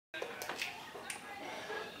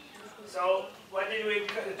So what did we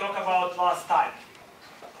talk about last time?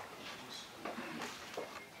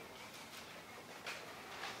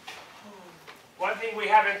 One thing we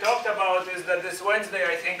haven't talked about is that this Wednesday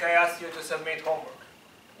I think I asked you to submit homework.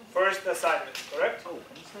 First assignment, correct? Oh,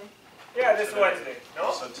 Wednesday? Yeah, this Wednesday,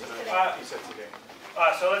 no? He said today.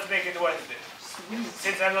 So let's make it Wednesday. Sweet.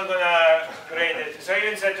 Since I'm not going to grade it. So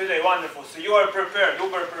you said today, wonderful. So you are prepared,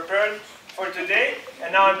 uber prepared for today,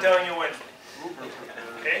 and now I'm telling you Wednesday.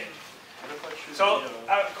 Okay? So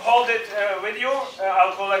hold it with you.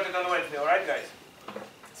 I'll collect it on Wednesday, alright guys?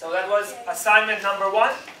 So that was assignment number 1.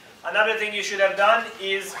 Another thing you should have done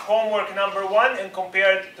is homework number 1 and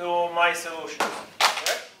compared to my solutions.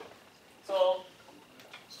 Okay? So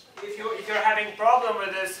if you're having problem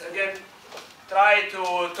with this, again, try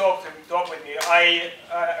to talk with me.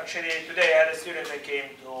 Actually today I had a student that came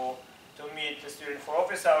to meet the student for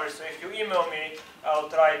office hours. So if you email me, I'll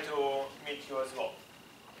try to meet you as well.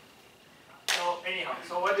 So anyhow,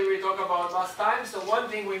 so what did we talk about last time? So one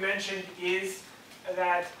thing we mentioned is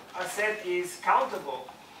that a set is countable.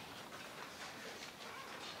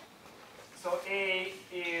 So A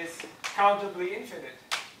is countably infinite.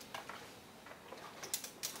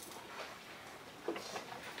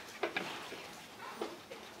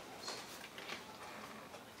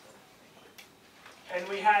 And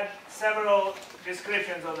we had several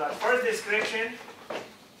descriptions of that. First description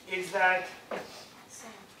is that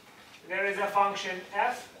there is a function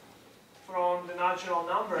f from the natural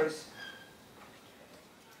numbers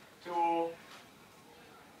to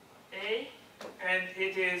A, and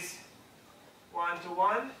it is 1 to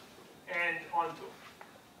 1 and onto,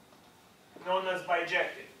 known as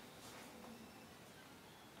bijective.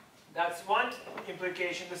 That's one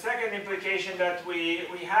implication. The second implication that we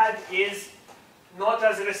had is not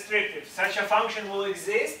as restrictive. Such a function will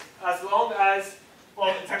exist as long as,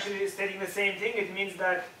 well, it's actually stating the same thing. It means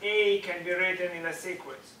that A can be written in a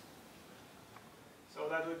sequence. So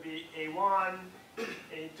that would be A1,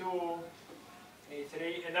 A2,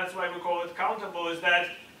 A3, and that's why we call it countable, is that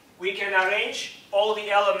we can arrange all the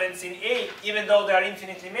elements in A, even though there are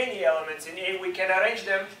infinitely many elements in A, we can arrange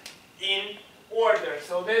them in order.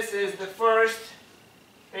 So this is the first,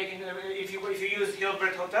 if you use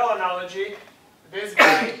Hilbert Hotel analogy, this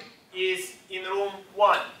guy is in room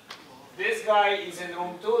 1. This guy is in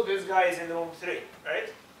room 2, this guy is in room 3,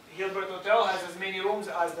 right? Hilbert Hotel has as many rooms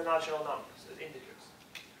as the natural numbers, as integers.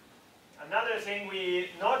 Another thing we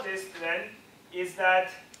noticed then is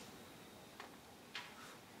that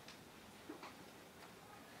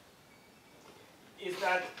if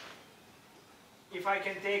I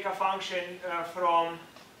can take a function from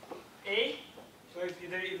A, so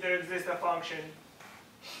if there exists a function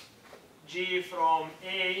g from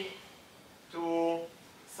A to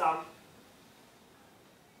some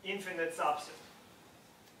infinite subset,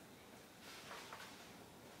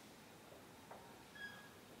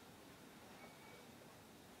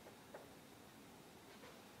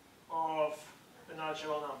 of the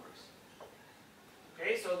natural numbers.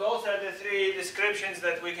 Okay, so those are the 3 descriptions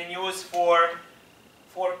that we can use for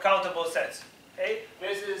countable sets. Okay,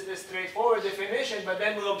 this is the straightforward definition, but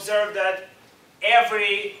then we'll observe that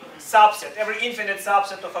every subset, every infinite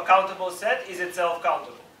subset of a countable set is itself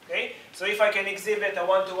countable. Okay, so if I can exhibit a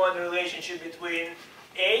one-to-one relationship between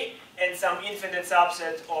A and some infinite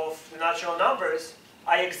subset of the natural numbers,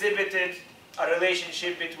 I exhibited a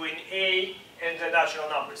relationship between A and the natural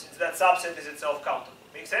numbers, since that subset is itself countable.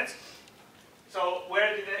 Make sense? So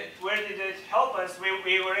where did it help us?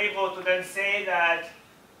 We were able to then say that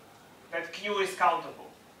Q is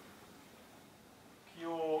countable.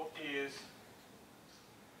 Q is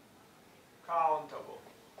countable.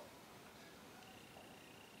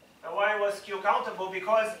 And why was Q countable?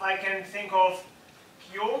 Because I can think of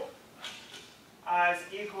Q as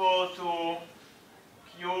equal to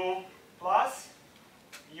Q plus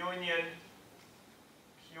union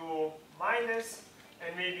Q minus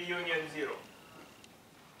and maybe union 0.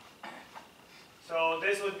 So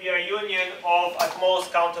this would be a union of at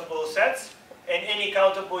most countable sets, and any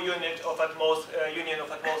countable unit of at most union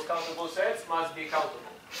of at most countable sets must be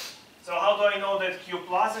countable. So how do I know that Q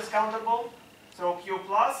plus is countable? So Q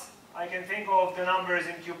plus, I can think of the numbers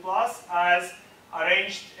in Q plus as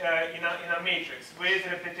arranged in a matrix with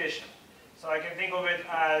repetition. So I can think of it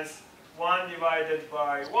as 1 divided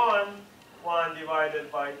by 1, 1 divided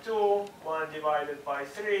by 2, 1 divided by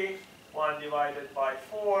 3, 1 divided by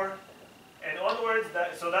 4, and onwards.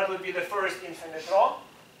 So that would be the first infinite row.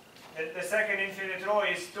 The second infinite row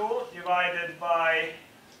is 2 divided by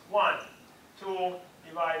 1, 2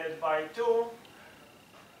 divided by 2,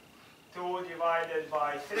 2 divided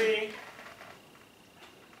by 3,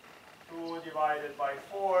 2 divided by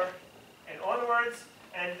 4, and onwards.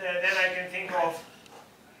 And then I can think of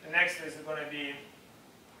the next is going to be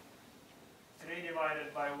 3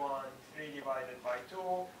 divided by 1, 3 divided by 2,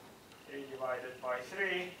 3 divided by 3,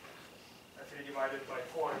 3 divided by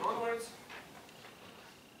 4, and onwards.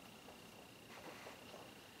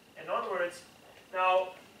 And onwards. Now,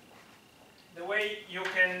 the way you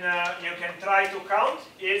can try to count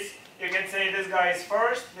is you can say this guy is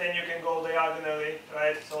first, then you can go diagonally,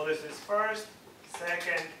 right? So this is first,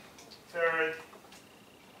 second, third.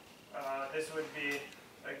 This would be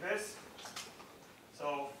like this.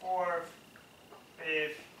 So 4th,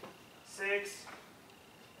 5th, 6th,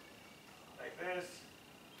 like this,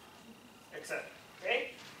 etc.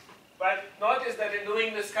 Okay? But notice that in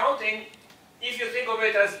doing this counting, if you think of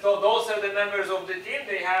it as those are the members of the team,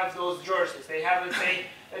 they have those jerseys. They have,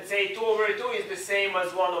 let's say 2 over 2 is the same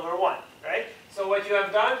as 1 over 1, right? So what you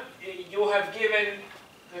have done, you have given,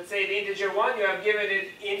 let's say the integer 1, you have given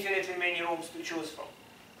it infinitely many rooms to choose from.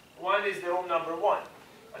 One is the room number 1.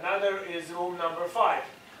 Another is room number 5.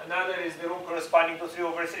 Another is the room corresponding to 3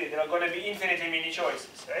 over 3. There are going to be infinitely many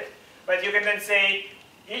choices, right? But you can then say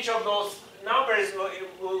each of those numbers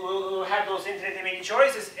will have those infinitely many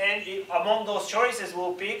choices, and among those choices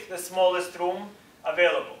we'll pick the smallest room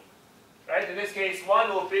available, right? In this case, 1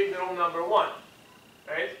 will pick the room number 1,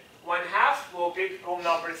 right? 1/2 will pick room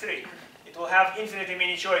number 3. It will have infinitely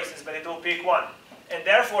many choices, but it will pick 1. And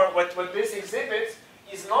therefore, what this exhibits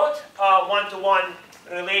is not a one-to-one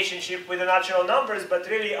relationship with the natural numbers, but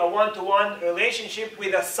really a one-to-one relationship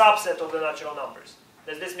with a subset of the natural numbers.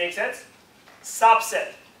 Does this make sense?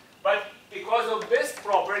 Subset. But because of this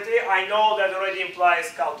property, I know that already implies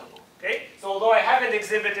countable. Okay? So although I haven't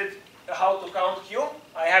exhibited how to count Q,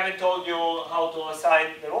 I haven't told you how to assign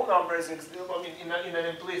the room numbers in an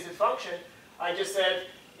implicit function. I just said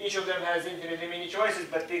each of them has infinitely many choices,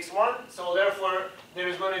 but picks 1. So therefore, there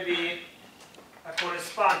is going to be a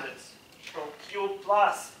correspondence. So Q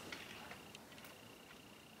plus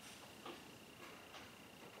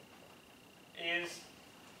is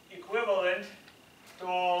equivalent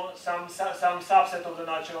to some subset of the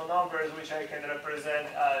natural numbers, which I can represent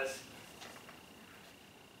as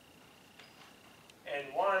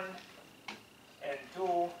n1,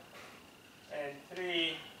 n2,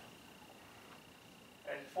 n3,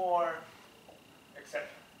 n4, etc.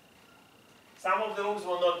 Some of the rooms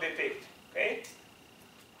will not be picked, okay?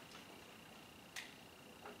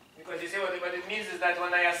 Because you see what it means is that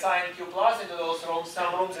when I assign Q plus into those rooms,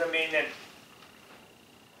 some rooms remain empty.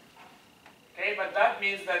 Okay, but that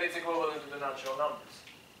means that it's equivalent to the natural numbers.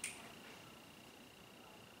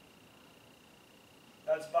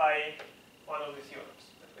 That's by one of the theorems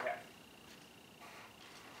that we have.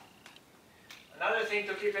 Another thing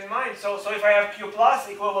to keep in mind, so if I have Q plus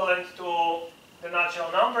equivalent to the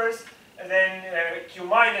natural numbers, and then Q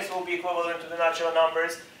minus will be equivalent to the natural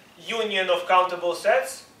numbers, union of countable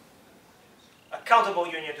sets, a countable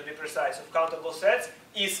union to be precise, of countable sets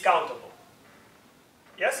is countable.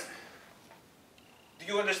 Yes? Do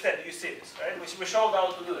you understand? Do you see this, right? We showed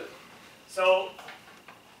how to do it. So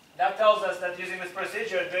that tells us that using this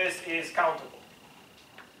procedure, this is countable.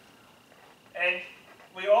 And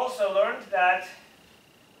we also learned that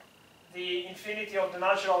the infinity of the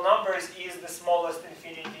natural numbers is the smallest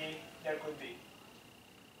infinity there could be.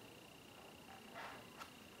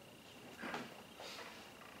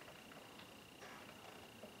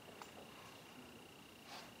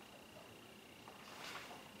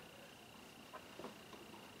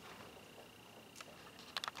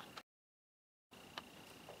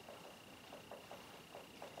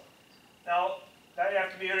 Now, that you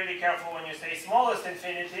have to be really careful when you say smallest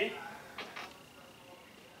infinity.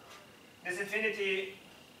 This infinity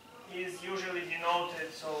is usually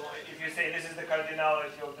denoted, so if you say this is the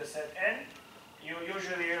cardinality of the set n, you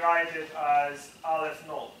usually write it as aleph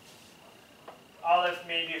null. Aleph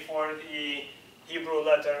may be for the Hebrew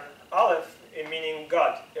letter aleph, meaning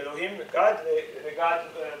God. Elohim, God, the God,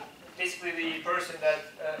 basically the person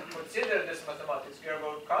that considered this mathematics,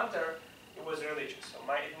 Cantor, it was religious. So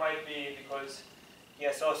it might be because he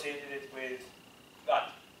associated it with God.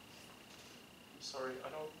 Sorry, I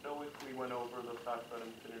don't know if we went over the fact that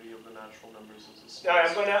infinity of the natural numbers is the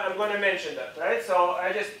smallest. Yeah, I'm gonna mention that, right? So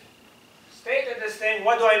I just stated this thing.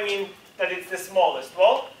 What do I mean that it's the smallest?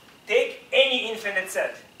 Well, take any infinite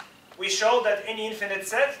set. We showed that any infinite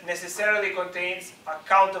set necessarily contains a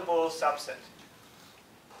countable subset.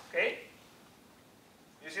 Okay?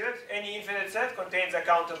 You see that? Any infinite set contains a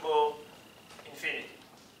countable infinity.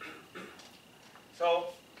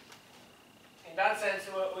 So in that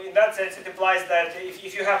sense, it implies that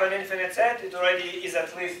if you have an infinite set, it already is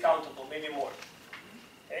at least countable, maybe more.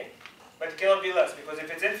 Okay? But it cannot be less, because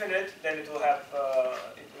if it's infinite, then it will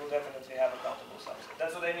definitely have a countable subset.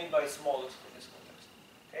 That's what I mean by smallest in this context.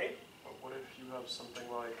 Okay? But what if you have something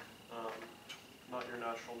like, not your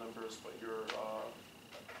natural numbers, but your,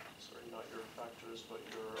 sorry, not your factors, but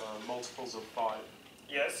your multiples of 5?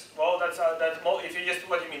 Yes. Well, if you just,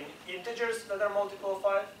 what do you mean? Integers that are multiple of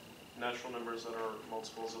 5? Natural numbers that are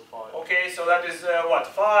multiples of 5. Okay, so that is what,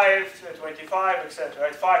 5, 25, etc.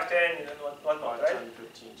 Right? 5, 10, and whatnot, 5, right? 10,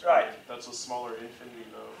 15, 20. Right. That's a smaller infinity,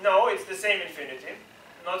 though. No, it's the same infinity,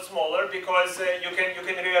 not smaller, because you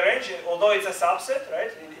can rearrange it. Although it's a subset, right?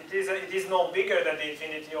 It is no bigger than the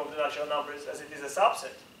infinity of the natural numbers, as it is a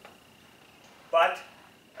subset. But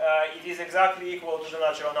it is exactly equal to the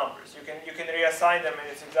natural numbers. You can reassign them, and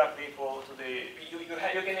it's exactly equal to the.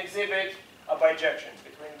 You can exhibit a bijection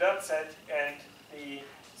between that set and the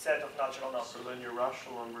set of natural numbers. So then your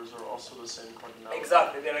rational numbers are also the same cardinality.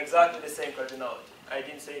 Exactly, they're exactly the same cardinality. I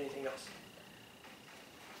didn't say anything else.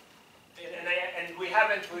 And we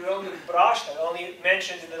only brushed, I only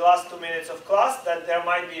mentioned in the last 2 minutes of class that there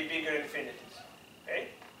might be bigger infinities. Okay?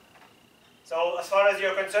 So as far as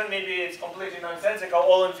you're concerned, maybe it's completely nonsensical,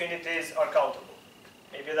 all infinities are countable.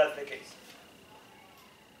 Maybe that's the case.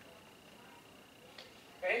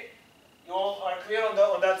 Okay? You all are clear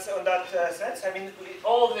on that sense? I mean,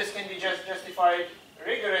 all of this can be just justified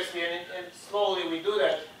rigorously, and slowly we do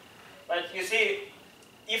that. But you see,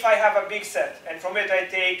 if I have a big set, and from it I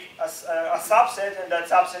take a subset, and that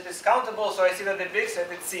subset is countable, so I see that the big set,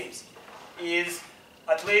 it seems, is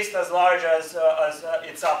at least as large as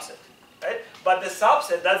its subset. Right? But the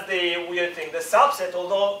subset, that's the weird thing. The subset,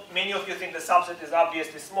 although many of you think the subset is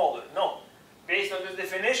obviously smaller, no. Based on this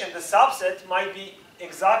definition, the subset might be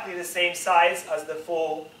exactly the same size as the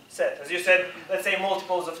full set. As you said, let's say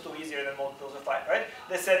multiples of 2 easier than multiples of 5, right?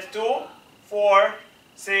 The set 2, 4,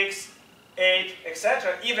 6, 8,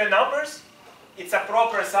 etc. Even numbers, it's a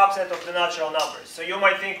proper subset of the natural numbers. So you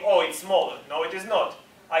might think, oh, it's smaller. No, it is not.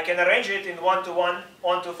 I can arrange it in one-to-one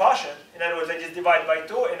onto fashion. In other words, I just divide by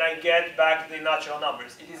 2 and I get back the natural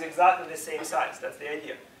numbers. It is exactly the same size. That's the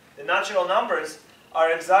idea. The natural numbers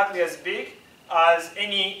are exactly as big as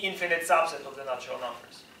any infinite subset of the natural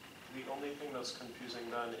numbers. The only thing that's confusing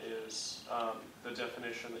then is the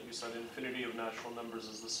definition that you said infinity of natural numbers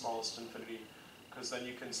is the smallest infinity, because then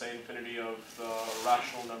you can say infinity of the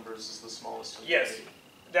rational numbers is the smallest infinity. Yes,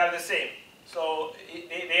 they are the same. So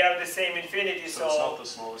they are the same infinity. So it's not the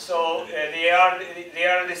smallest. So they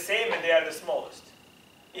are the same and they are the smallest.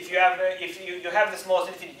 If you have the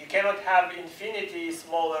smallest infinity, you cannot have infinity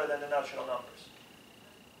smaller than the natural numbers.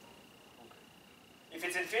 If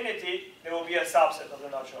it's infinity, there will be a subset of the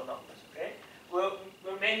natural numbers. Okay. Well,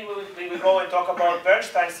 maybe when we go and talk about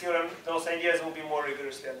Bernstein's theorem, those ideas will be more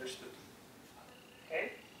rigorously understood.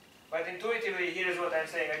 Okay. But intuitively, here's what I'm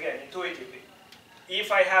saying again. Intuitively.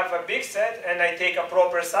 If I have a big set and I take a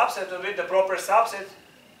proper subset of it, the proper subset,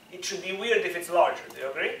 it should be weird if it's larger. Do you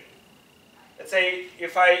agree? Let's say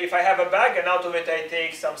if I have a bag and out of it I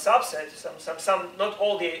take some subset, not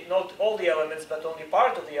all the elements, but only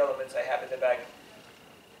part of the elements I have in the bag,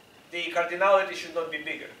 the cardinality should not be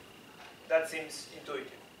bigger. That seems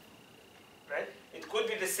intuitive, right? It could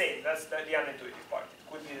be the same. That's the unintuitive part. It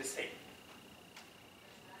could be the same.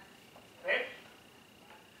 Okay?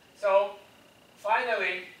 So.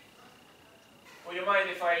 Finally, would you mind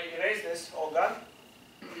if I erase this, Olga?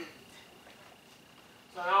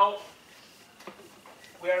 So now,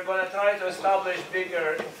 we are going to try to establish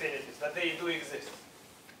bigger infinities, that they do exist.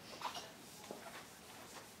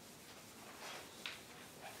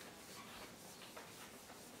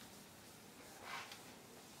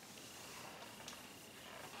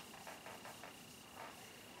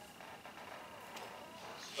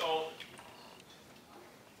 So,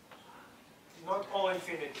 not all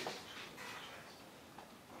infinities.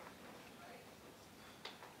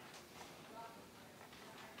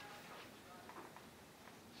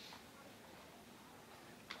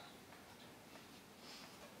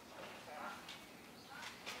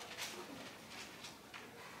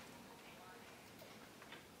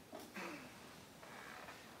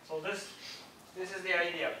 So this is the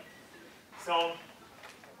idea. So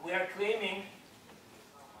we are claiming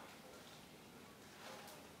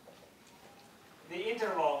the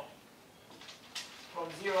interval from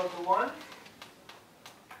 0 to 1,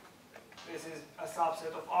 this is a subset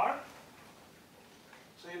of R.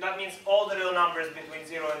 So that means all the real numbers between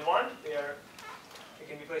 0 and 1, they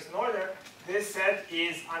can be placed in order. This set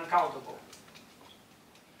is uncountable.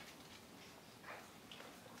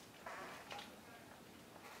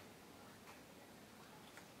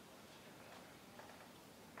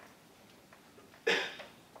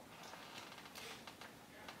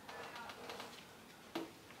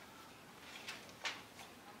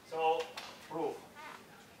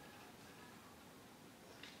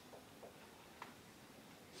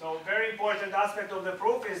 important aspect of the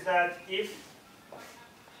proof is that if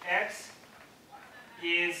x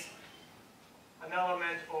is an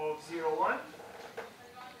element of 0, 1,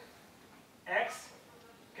 x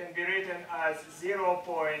can be written as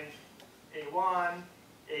 0.A1,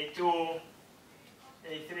 A2,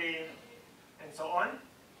 A3, and so on.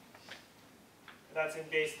 That's in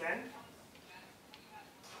base 10.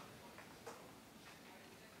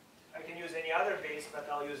 I can use any other base, but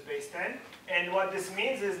I'll use base 10. And what this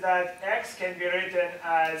means is that x can be written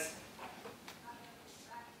as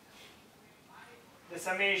the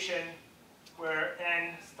summation where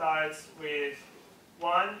n starts with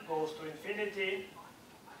 1, goes to infinity,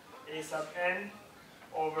 a sub n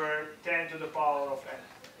over 10 to the power of n.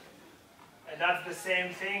 And that's the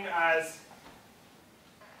same thing as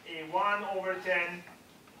a 1 over 10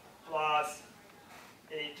 plus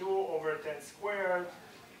a 2 over 10 squared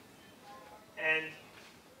and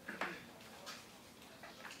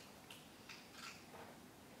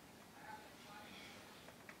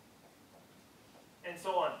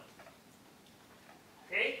so on.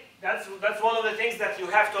 Okay, that's one of the things that you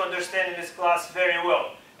have to understand in this class very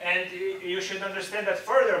well, and you should understand that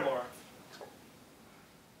furthermore.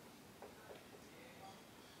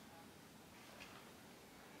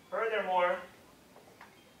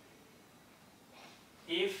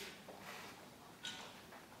 If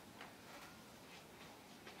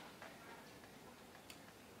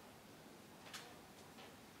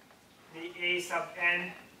the a sub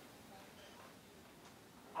n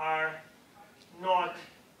are not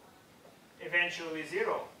eventually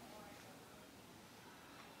 0,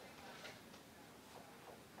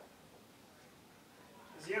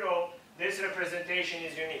 this representation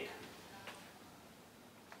is unique.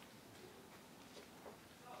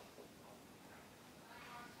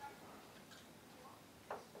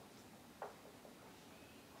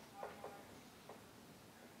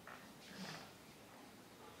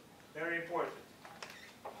 Very important.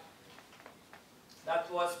 That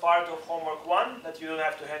was part of homework 1 that you don't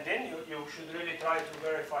have to hand in. You should really try to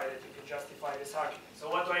verify that you can justify this argument. So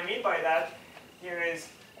what do I mean by that? Here is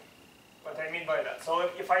what I mean by that. So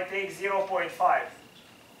if I take 0.5,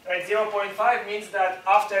 right, 0.5 means that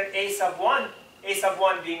after a sub 1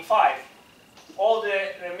 being 5, all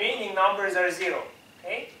the remaining numbers are 0.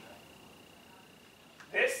 Okay?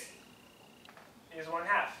 This is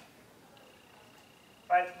 1/2.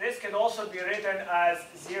 But this can also be written as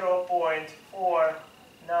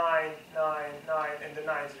 0.4999, and the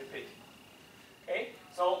 9's repeat. Okay?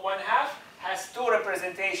 So 1/2 has two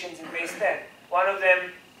representations in base 10. One of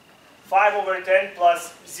them 5 over 10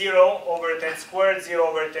 plus 0 over 10 squared, 0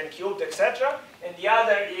 over 10 cubed, etc. And the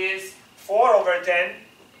other is 4 over 10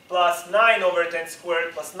 plus 9 over 10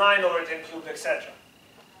 squared plus 9 over 10 cubed, etc.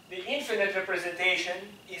 The infinite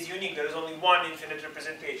representation is unique. There is only one infinite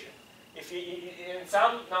representation. And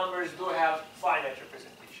some numbers do have finite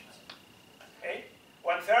representations. Okay?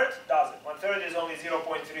 1/3 doesn't. 1/3 is only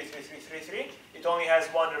 0.33333. It only has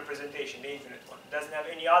one representation, the infinite one. It doesn't have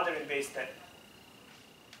any other in base 10.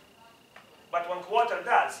 But 1/4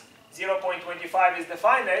 does. 0.25 is the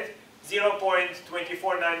finite.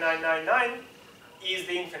 0.249999 is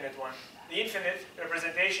the infinite one. The infinite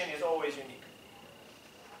representation is always unique.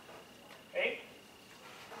 Okay?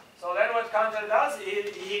 So then what Cantor does,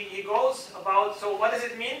 he goes about, so what does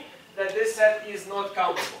it mean that this set is not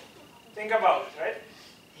countable? Think about it, right?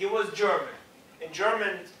 He was German, and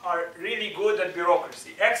Germans are really good at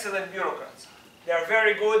bureaucracy, excellent bureaucrats. They are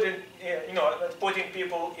very good in, at putting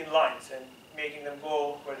people in lines and making them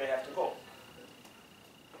go where they have to go.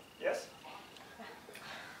 Yes?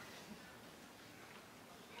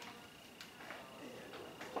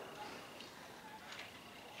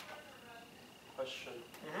 Question.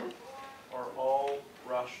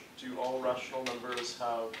 Do all rational numbers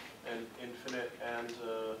have an infinite and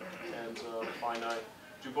finite?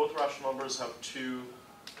 Do both rational numbers have two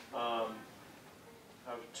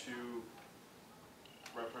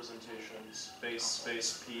representations,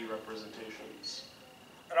 base p representations?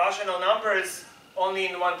 Rational numbers only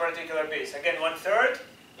in one particular base. Again, 1/3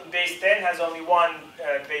 in base 10 has only one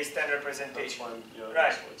base 10 representation. That's why, right.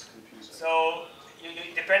 That's why it's confusing. So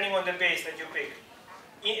depending on the base that you pick.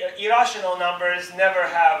 Irrational numbers never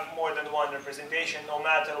have more than one representation, no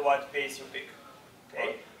matter what base you pick. Okay?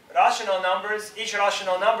 Rational numbers, each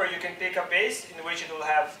rational number, you can pick a base in which it will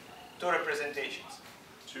have two representations.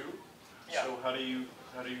 Two? Yeah. So how do you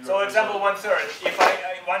So example 1/3. If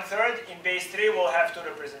 1/3 in base 3 will have two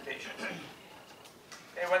representations.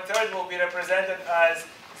 Okay, 1/3 will be represented as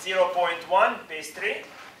 0.1 base 3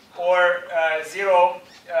 or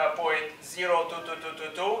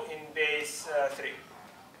 0.022222 in base 3.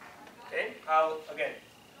 Okay,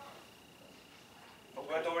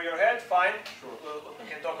 Went over your head? Fine. Sure. We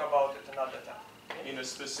can talk about it another time. In a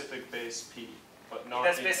specific base P, but not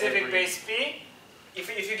in a specific every... base P.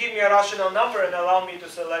 If you give me a rational number and allow me to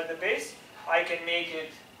select the base, I can make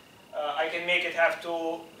it have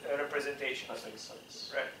two representations. That makes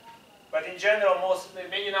sense. Right. But in general,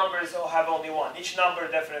 many numbers have only one. Each number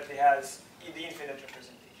definitely has the infinite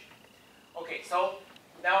representation. Okay, so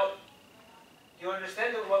now you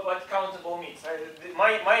understand what countable means.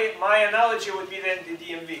 My analogy would be then the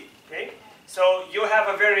DMV. Okay, so you have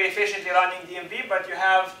a very efficiently running DMV, but you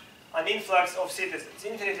have an influx of citizens,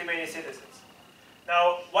 infinitely many citizens.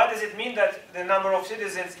 Now, what does it mean that the number of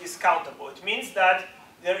citizens is countable? It means that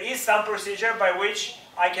there is some procedure by which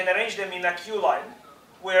I can arrange them in a queue line,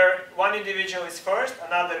 where one individual is first,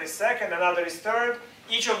 another is second, another is third.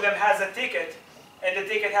 Each of them has a ticket, and the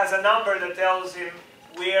ticket has a number that tells him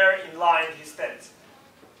where in line he stands.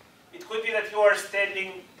 It could be that you are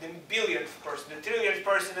standing the billionth person, the trillionth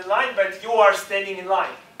person in line, but you are standing in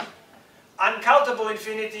line. Uncountable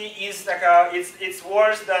infinity is like it's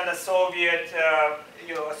worse than a Soviet, a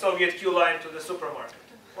Soviet queue line to the supermarket.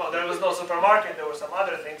 Well, there was no supermarket, there were some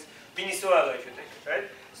other things. Venezuela, if you take it, right?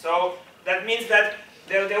 So that means that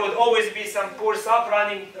there would always be some poor sap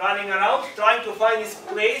running around, trying to find his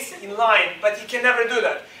place in line, but he can never do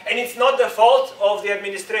that. And it's not the fault of the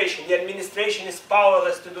administration. The administration is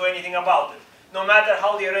powerless to do anything about it. No matter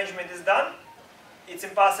how the arrangement is done, it's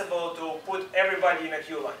impossible to put everybody in a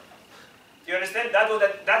queue line. Do you understand?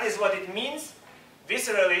 That is what it means,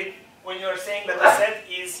 viscerally, when you're saying that a set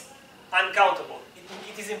is uncountable.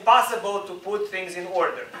 It is impossible to put things in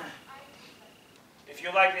order. If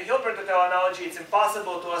you like the Hilbert hotel analogy, it's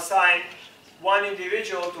impossible to assign one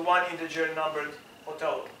individual to one integer numbered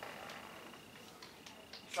hotel room.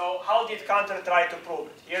 So how did Cantor try to prove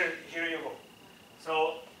it? Here you go.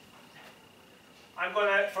 So I'm going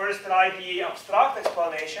to first write the abstract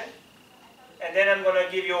explanation, and then I'm going to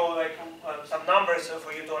give you some numbers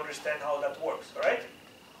for you to understand how that works. All right?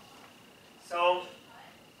 So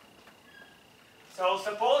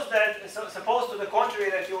suppose to the contrary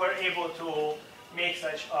that you were able to make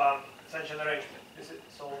such an arrangement.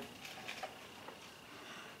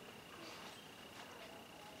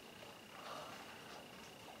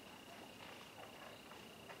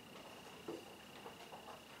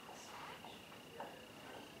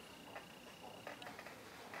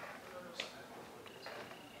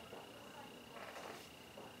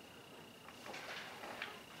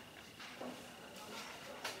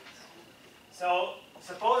 So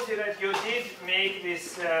suppose that you did make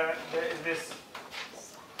this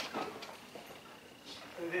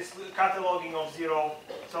cataloging of 0.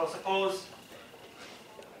 So suppose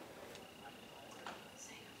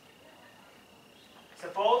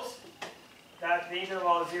that the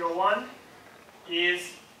interval 0, 1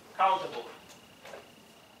 is countable.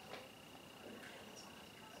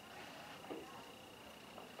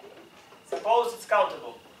 Suppose it's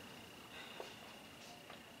countable.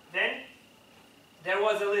 Then there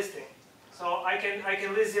was a listing. So I can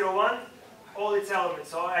list 0, 1, all its elements.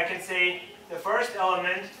 So I can say the first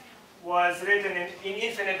element was written in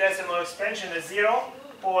infinite decimal expansion as 0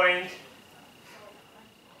 point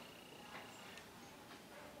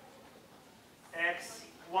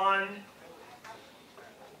x1,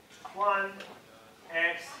 1,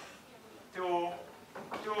 x2, 2,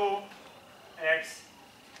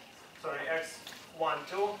 x1,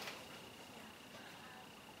 2,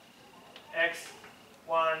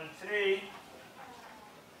 x1, 3,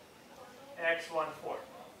 x1, 4,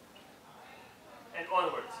 and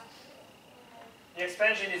onwards. The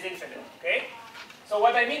expansion is infinite, okay? So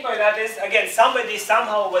what I mean by that is, again, somebody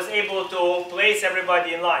somehow was able to place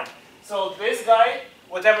everybody in line. So this guy,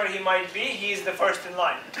 whatever he might be, he is the first in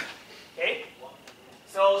line, okay?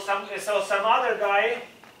 So some other guy,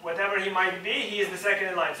 whatever he might be, he is the second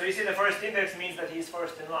in line. So you see the first index means that he's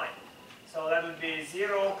first in line. So that would be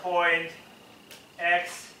 0 point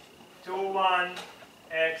x21,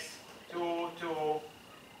 x22,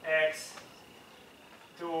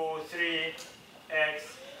 x23,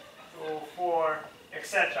 x24,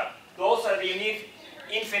 etc. Those are the unique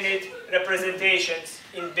infinite representations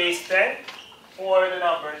in base 10 for the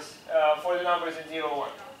numbers in 0,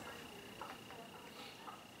 1.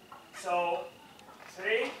 So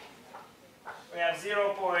 3, we have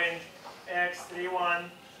 0 point x31,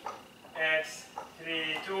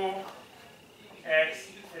 x32,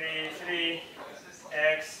 x33,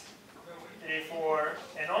 x34,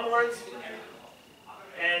 and onwards.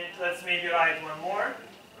 And let's maybe write one more.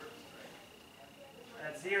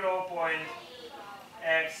 That's 0 point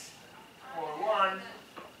x41,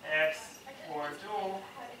 x42,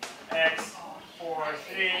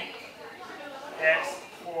 x43, x,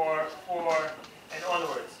 4, 4, and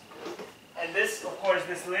onwards. And this, of course,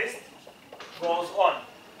 this list goes on.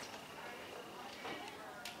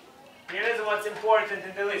 Here is what's important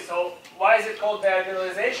in the list. So why is it called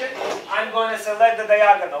diagonalization? I'm going to select the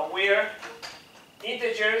diagonal where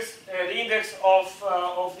integers, the index of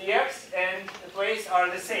the x and the place are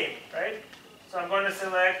the same, right? So I'm going to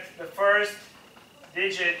select the first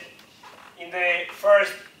digit in the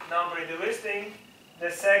first number in the listing,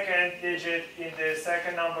 the second digit in the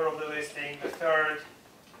second number of the listing, the third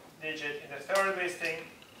digit in the third listing,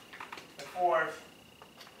 the fourth.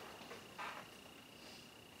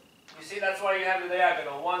 You see, that's why you have the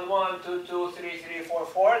diagonal. 1, 1, 2, 2, 3, 3, 4,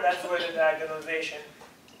 4. That's where the diagonalization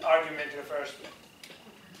argument refers to.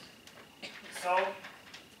 So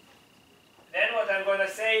then what I'm going to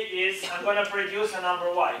say is I'm going to produce a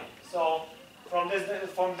number y. So from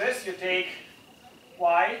this you take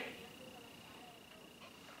y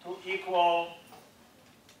to equal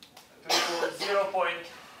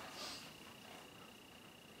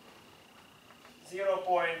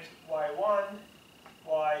 0.y1,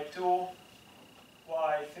 y2,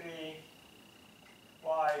 y3,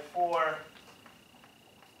 y4,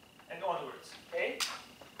 and onwards. Okay?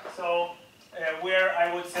 So where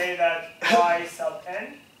I would say that y sub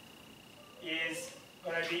n is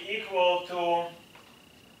going to be equal to,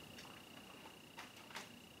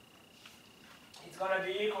 it's going to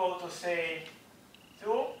be equal to say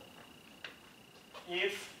 2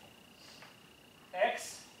 if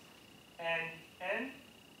x and n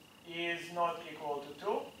is not equal to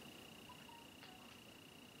 2,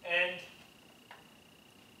 and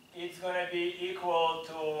it's going to be equal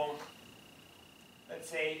to, let's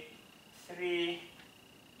say, 3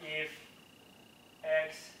 if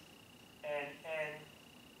x and n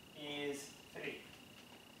is 3.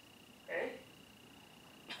 Okay?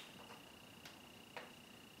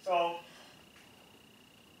 So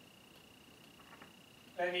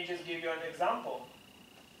let me just give you an example.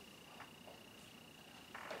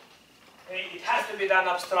 It has to be done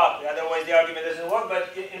abstractly, otherwise the argument doesn't work.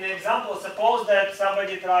 But in an example, suppose that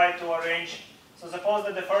somebody tried to arrange, so suppose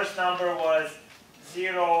that the first number was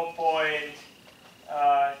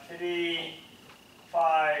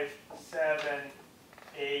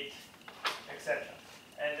 0.3578, etc.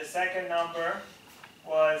 And the second number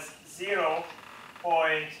was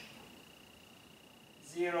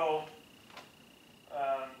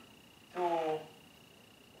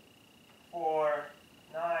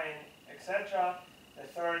 0.029, etc. The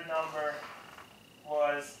third number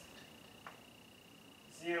was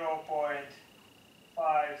 0.5050,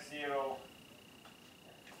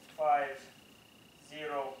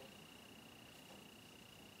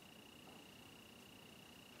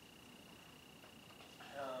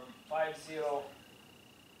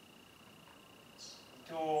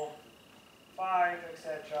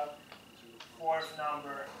 etc. Fourth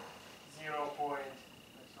number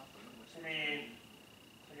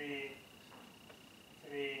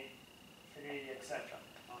 0.333, etc.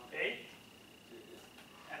 Okay?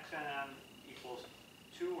 X and M equals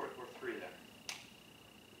 2 or 3 there?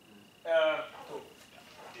 2.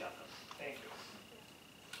 Yeah. Thank you.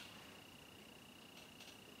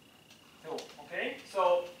 2. Okay?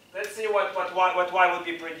 So let's see what y would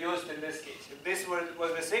be produced in this case. If this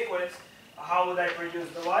was the sequence, how would I produce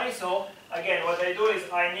the y? So again, what I do is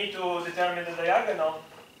I need to determine the diagonal.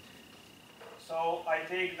 So I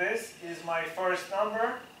take this is my first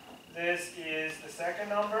number, this is the second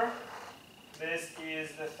number, this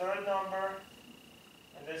is the third number,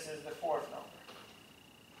 and this is the fourth number.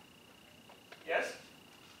 Yes?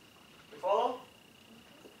 You follow?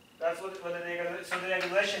 That's what the diagonalization. So the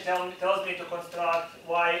diagonalization tells me to construct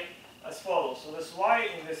y as follows. So this y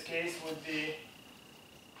in this case would be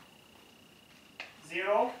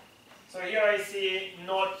 0. So here I see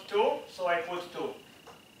not 2, so I put 2.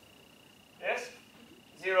 Yes?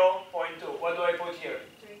 0.2. What do I put here?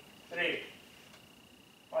 3.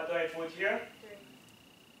 What do I put here? 3.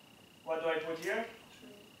 What do I put here?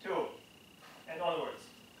 2. And onwards.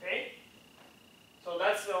 Okay? So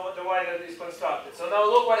that's the y that is constructed. So now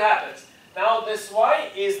look what happens. Now this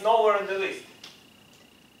y is nowhere on the list.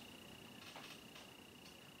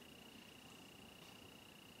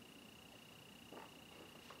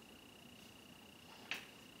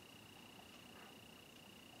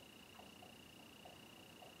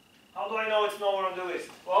 How do I know it's nowhere on the list?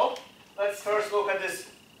 Well, let's first look at this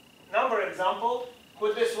number example.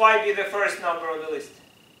 Could this y be the first number on the list?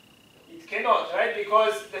 It cannot, right?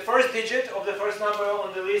 Because the first digit of the first number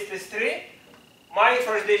on the list is 3. My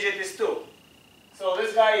first digit is 2. So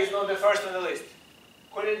this guy is not the first on the list.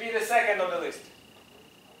 Could it be the second on the list?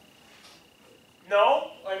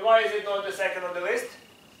 No, and why is it not the second on the list?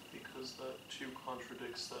 Because that 2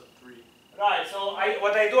 contradicts that 3. Right, so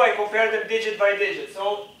what I do, I compare them digit by digit.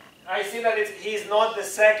 So I see that he's not the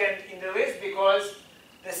second in the list because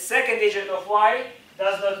the second digit of y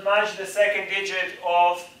does not match the second digit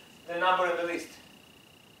of the number in the list.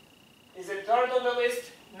 Is it third on the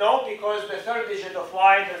list? No, because the third digit of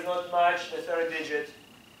y does not match the third digit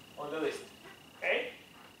on the list. Okay?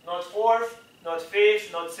 Not fourth, not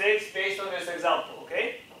fifth, not sixth, based on this example.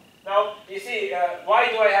 Okay? Now, you see,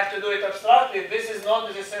 why do I have to do it abstractly? This is not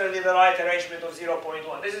necessarily the right arrangement of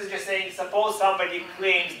 0.1. This is just saying, suppose somebody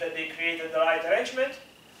claims that they created the right arrangement.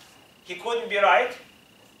 He couldn't be right,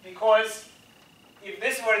 because if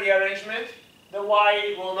this were the arrangement, the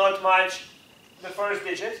y will not match the first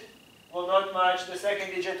digit, will not match the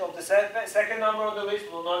second digit of the second number on the list,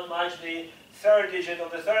 will not match the third digit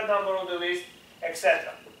of the third number on the list,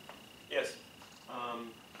 etc. Yes?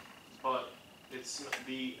 But it's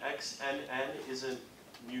the XNN isn't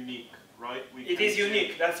unique, right? It is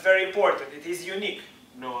unique. That's very important. It is unique.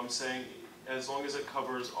 No, I'm saying as long as it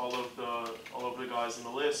covers all of the guys in the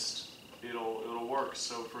list, it'll work.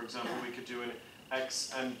 So for example, we could do an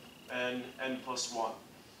x and n plus 1.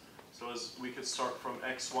 So as we could start from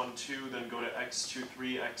x12, then go to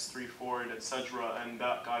x23, x34, and etc. And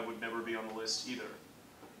that guy would never be on the list either.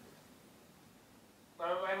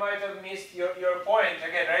 I might have missed your point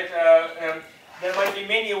again, right? There might be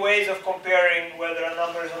many ways of comparing whether a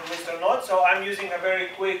number is on the list or not, so I'm using a very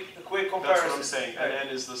quick comparison. That's what I'm saying. And n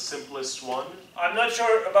is the simplest one. I'm not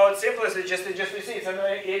sure about simplest. It's just we see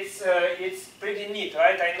it's pretty neat,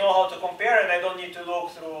 right? I know how to compare, and I don't need to look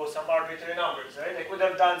through some arbitrary numbers, right? I could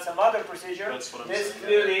have done some other procedure. That's what I'm this saying.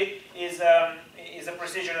 clearly is a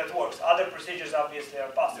procedure that works. Other procedures obviously are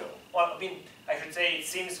possible. Yeah. Well, I mean, I should say it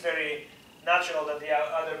seems very natural that the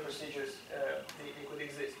other procedures they could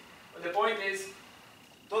exist. But the point is,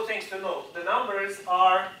 two things to note. The numbers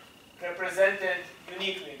are represented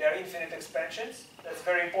uniquely. They're infinite expansions. That's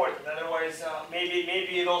very important. Otherwise,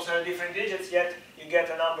 maybe it also have different digits, yet you get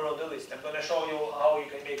a number on the list. I'm going to show you how you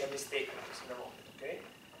can make a mistake with this in a moment. Okay?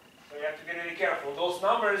 So you have to be really careful. Those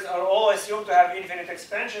numbers are all assumed to have infinite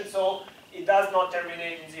expansion, so it does not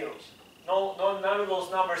terminate in zeros. None of those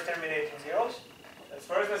numbers terminate in zeros. That's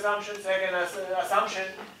first assumption. Second assumption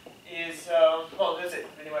is, well, that's it,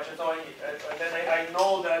 pretty much, that's all I need. And then I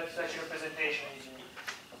know that such representation is unique.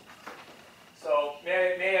 So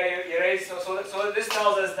may I erase, so this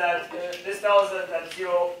tells us that, the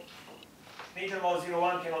interval 0,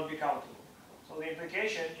 1 cannot be countable. So the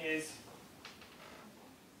implication is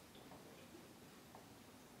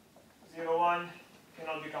 0, 1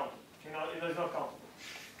 cannot be countable. It is not countable.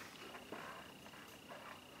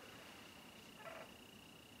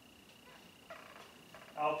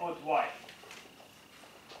 I'll put y.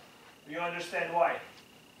 Do you understand why?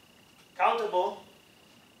 Countable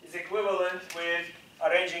is equivalent with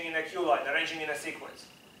arranging in a queue line, arranging in a sequence.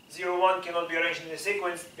 0, 1 cannot be arranged in a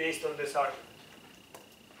sequence based on this argument.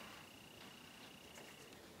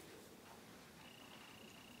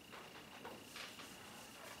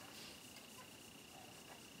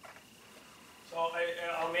 So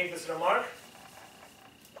I'll make this remark.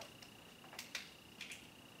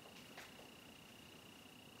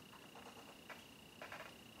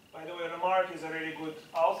 By the way, Remark is a really good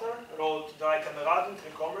author, wrote Diagonalization,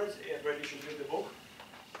 3 comrades. Everybody should read the book.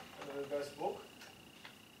 Another best book.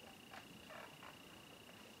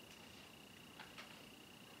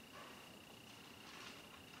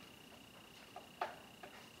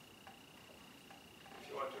 If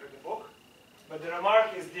you want to read the book. But the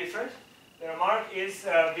remark is different. The remark is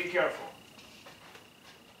be careful.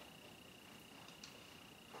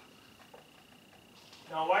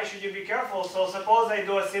 Now, why should you be careful? So suppose I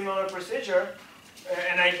do a similar procedure,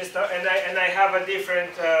 and I have a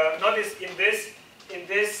different. Notice in this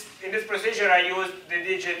procedure I used the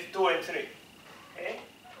digit 2 and 3. Okay.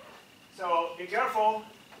 So be careful.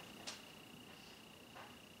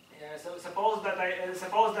 Yeah, so suppose that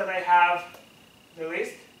I have the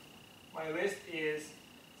list. My list is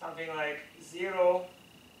something like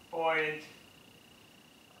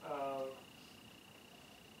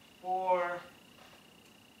 0.4.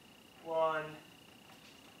 1,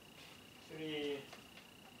 3,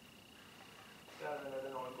 7, I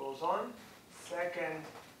don't know what goes on. Second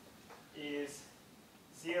is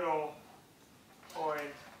 0.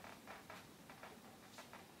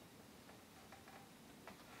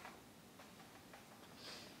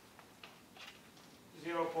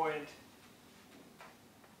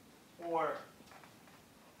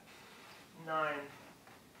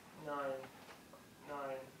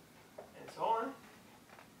 0.49999 and so on.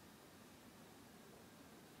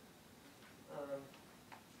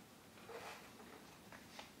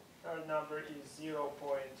 number is 0.56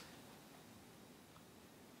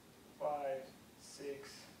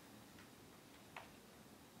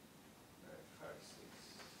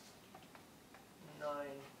 9,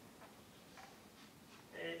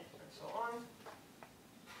 8, and so on.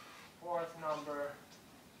 Fourth number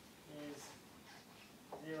is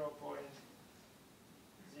 0.0129,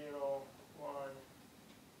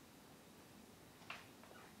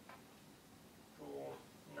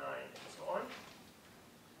 and so on.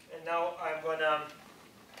 And now I'm gonna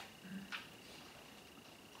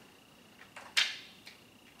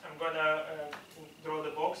draw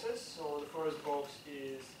the boxes. So the first box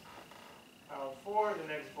is around 4, the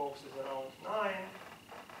next box is around 9,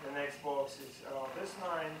 the next box is around this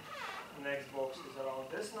 9, the next box is around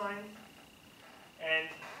this 9. And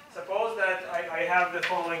suppose that I have the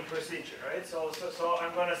following procedure, right? So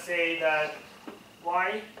I'm going to say that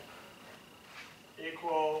y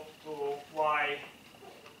equal to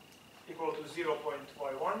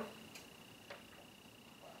 0.y1,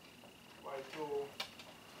 y2,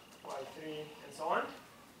 y3, and so on.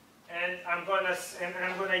 And I'm gonna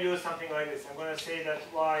use something like this. I'm gonna say that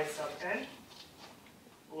y sub n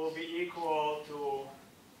will be equal to.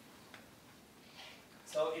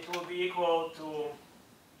 So it will be equal to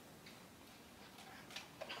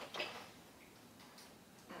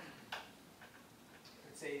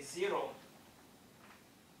let's say 0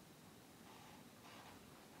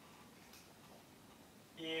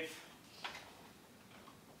 if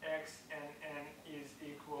x and n is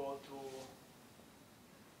equal to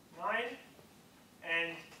 9,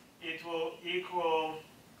 and it will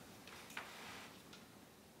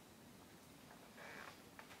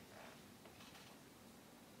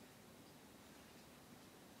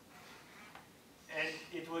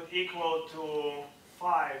equal to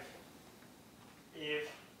 5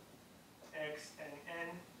 if x and n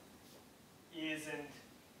isn't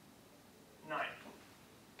 9.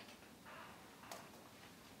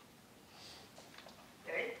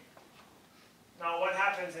 Okay? Now what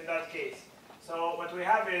happens in that case? So what we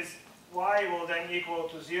have is y will then equal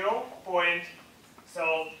to 0 point.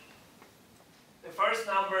 So the first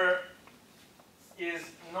number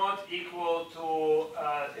is not equal to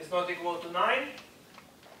 9.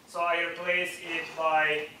 So I replace it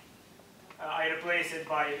by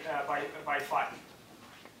 5.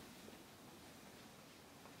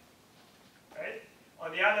 Right?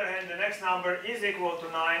 On the other hand, the next number is equal to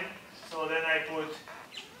 9. So then I put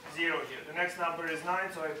 0 here. The next number is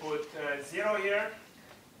 9, so I put 0 here,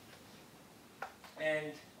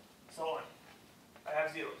 and so on. I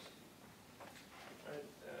have zeros. Right?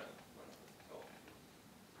 So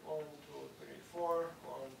 1, 2, 3, 4,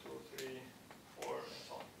 1, 2, 3, 4, and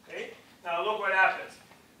so on. Okay? Now look what happens.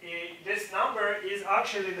 This number is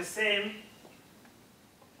actually the same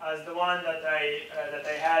as the one that I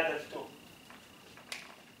had at 2.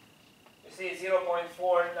 See,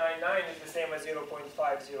 0.499 is the same as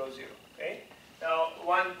 0.500. Okay. Now,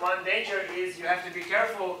 one danger is you have to be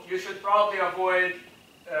careful. You should probably avoid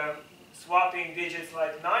swapping digits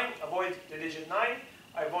like 9. Avoid the digit 9.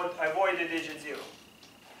 Avoid the digit 0.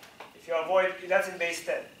 If you avoid, that's in base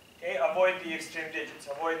 10. Okay. Avoid the extreme digits.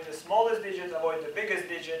 Avoid the smallest digit. Avoid the biggest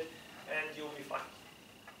digit, and you'll be fine.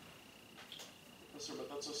 But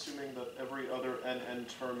that's assuming that every other n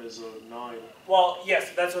term is a 9. Well,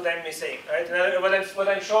 yes, that's what I'm saying, right? What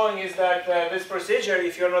I'm showing is that this procedure,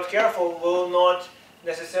 if you're not careful, will not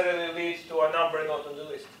necessarily lead to a number not on the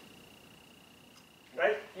list.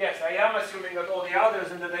 Right? Yes, I am assuming that all the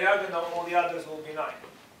others in the diagonal, all the others will be 9.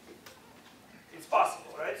 It's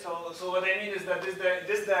possible, right? So what I mean is that this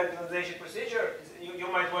diagonalization procedure, you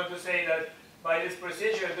might want to say that by this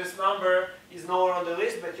procedure, this number is nowhere on the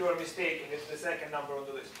list, but you are mistaken. It's the second number on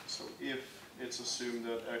the list. So if it's assumed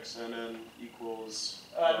that x and n equals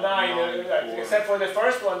 9, except for the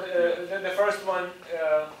first one, the first one,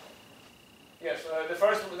 yes,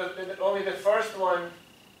 only the first one.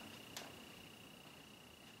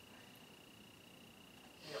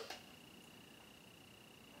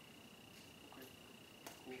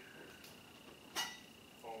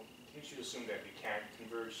 You should assume that you can't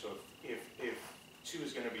converge, so if 2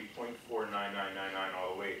 is going to be 0.49999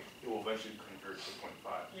 all the way, it will eventually converge to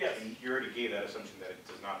 0.5. Yes. And you already gave that assumption that it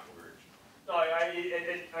does not converge. No,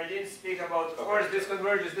 I didn't speak about, of course, this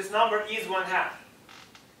converges. This number is 1/2.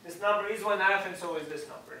 This number is 1/2, and so is this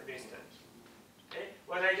number in base 10. Okay?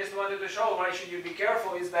 What I just wanted to show, why should you be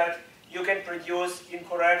careful, is that you can produce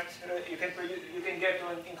incorrect, you can get to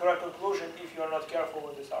an incorrect conclusion if you are not careful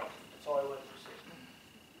with this argument. That's all I wanted to say.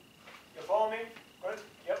 You follow me? Good?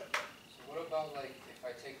 Yep. So what about like if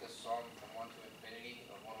I take the sum from 1 to infinity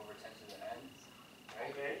of 1/10 to the n,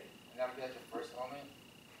 right? Okay. And that would be like the first element,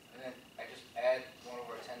 and then I add 1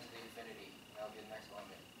 over 10 to the infinity. That'll be the next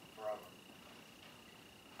limit forever.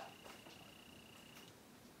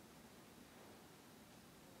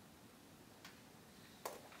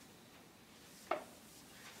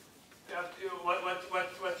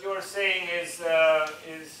 What you're saying is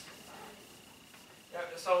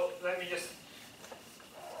so let me just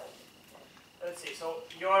let's see. So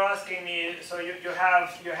you're asking me. So you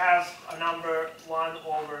have a number 1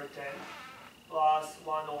 over 10 plus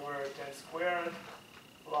 1 over 10 squared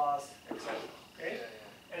plus etc. Okay.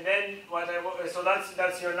 Yeah. And then so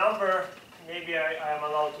that's your number. Maybe I am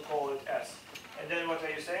allowed to call it S. And then what are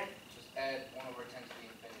you saying? Just add 1 over 10 to the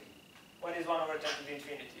infinity. What is 1 over 10 to the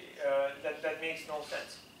infinity? That makes no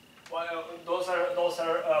sense. Well, those are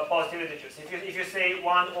positive integers. If you say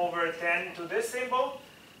 1 over 10 to this symbol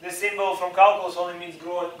from calculus only means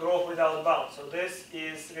growth without bounds. So this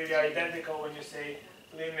is really identical when you say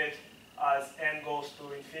limit as n goes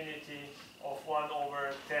to infinity of 1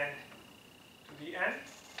 over 10 to the n,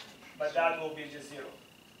 but that will be just 0.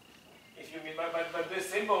 If you mean, but this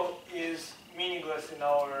symbol is meaningless in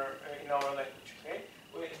our language. Okay,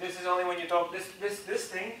 this is only when you talk this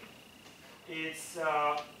thing. It's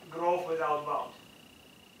growth without bound.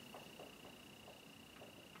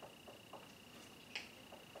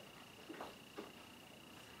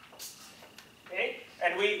 Okay,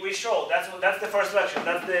 and we show that's the first lecture.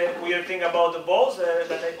 That's the weird thing about the balls or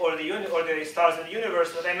the stars in the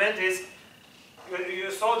universe. What I meant is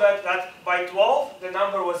you saw that by 12 the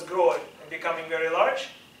number was growing and becoming very large.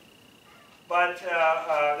 But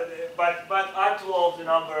at 12 the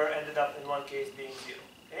number ended up in one case being 0.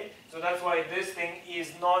 Okay? So that's why this thing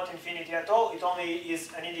is not infinity at all. It only is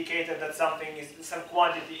an indicator that some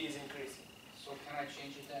quantity is increasing. So can I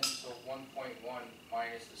change it then? So 1.1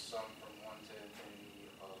 minus the sum from 1 to infinity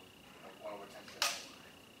of 1 over 10 to the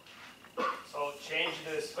n. So change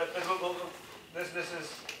this. But this is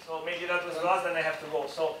so maybe that was last. Then I have to go.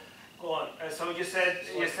 So go on. So you said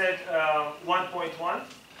 1.1.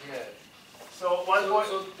 Yeah. So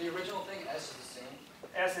So the original thing S is the same.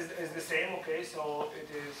 S is the same, okay, so it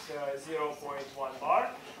is 0.1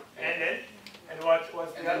 bar, and what's the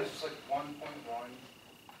And then other? it's just like 1.1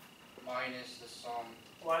 minus the sum.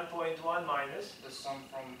 1.1 minus The sum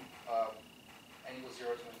from n equals 0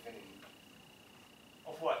 to infinity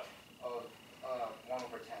of what? of 1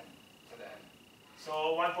 over 10 to the n.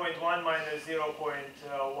 So 1.1 minus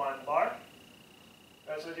 0.1 bar.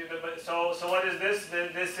 That's what you do. So what is this?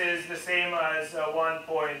 This is the same as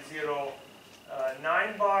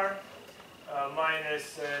 1.09 bar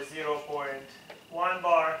minus 0.1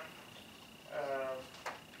 bar.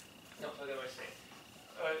 No, what am I saying?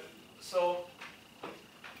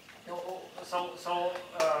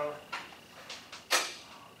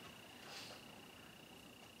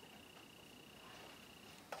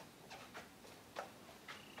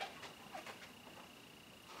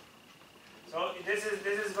 So this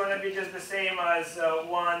is going to be just the same as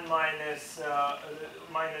 1 minus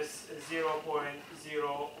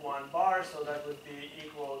 0.01 bar, so that would be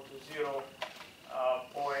equal to 0.99,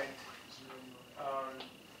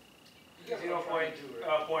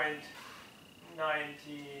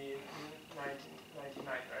 right? If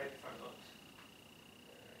I'm not,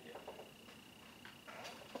 yeah,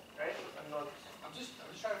 right? I'm just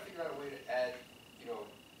trying to figure out a way to add 1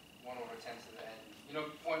 over 10 to the n.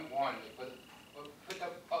 0.1, but put the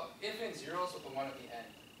infinite zeros with the 1 at the end,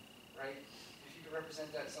 right? If you could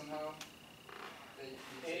represent that somehow.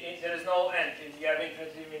 There is no end. If you have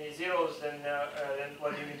infinitely many zeros, then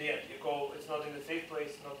what do you mean the end? You go. It's not in the 5th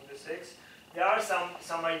place, not in the 6th. There are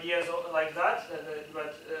some ideas like that,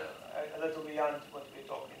 but a little beyond what we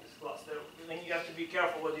talk in this class. Then you have to be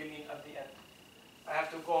careful. What do you mean at the end? I have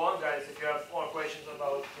to go on, guys. If you have more questions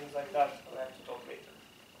about things like that, I have to talk later.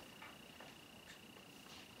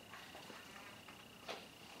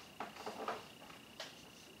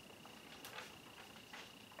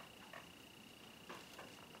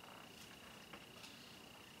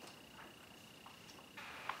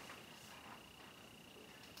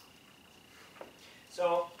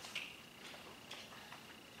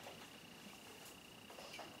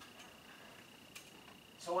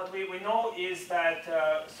 So what we know is that,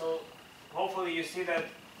 so hopefully you see that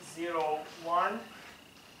 0, 1,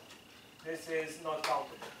 this is not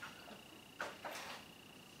countable.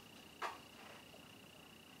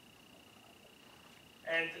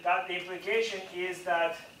 And that the implication is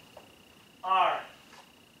that R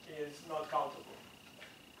is not countable.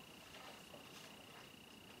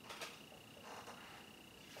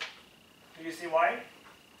 Do you see why?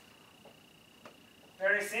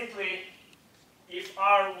 Very simply, if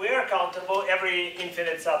R were countable, every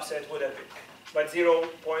infinite subset would have been. but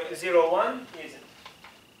 0.01 isn't.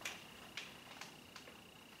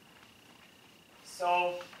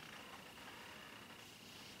 So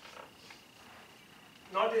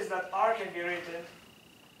notice that R can be written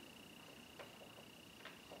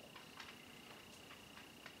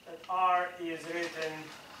R is written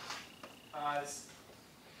as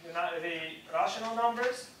the rational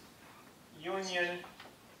numbers union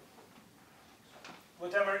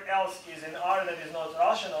whatever else is in R that is not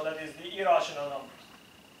rational, that is the irrational numbers,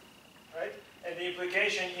 right? And the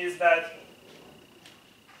implication is that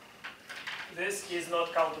this is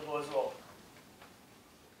not countable as well.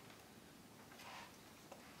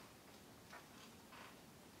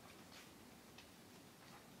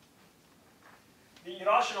 The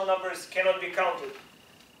irrational numbers cannot be counted.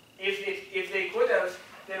 If they could have,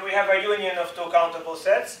 then we have a union of two countable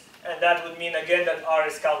sets, and that would mean again that R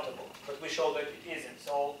is countable. But we show that it isn't.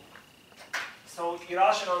 So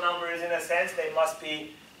irrational numbers, in a sense, they must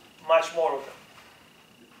be much more of them.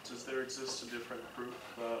 Does there exist a different proof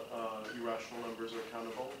that irrational numbers are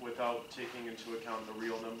countable without taking into account the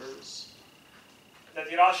real numbers? That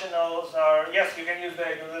irrationals are, yes, you can use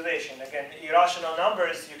diagonalization. Again, irrational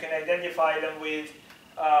numbers, you can identify them with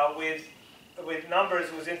numbers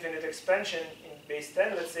whose infinite expansion in base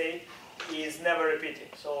 10, let's say, is never repeating.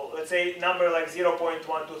 So let's say number like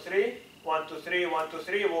 0.123, 123,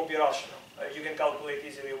 123 will be rational. You can calculate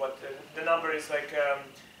easily what the number is like.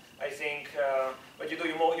 I think what you do,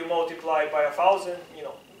 you multiply by 1,000. You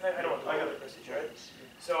know, I don't know the procedure, right?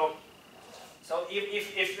 So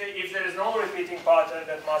if there is no repeating pattern,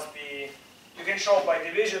 that must be, you can show by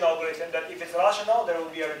division algorithm that if it's rational, there will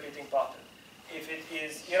be a repeating pattern. If it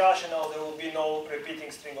is irrational, there will be no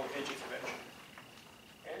repeating string of digits eventually.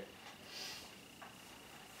 Okay?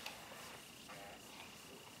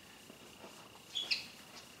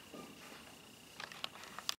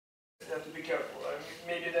 You have to be careful.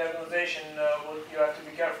 Maybe diagonalization, you have to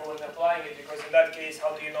be careful in applying it, because in that case,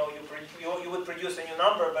 how do you know you would produce a new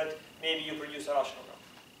number, but maybe you produce a rational number?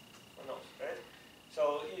 Who knows, right?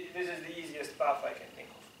 So this is the easiest path I can think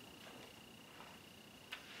of.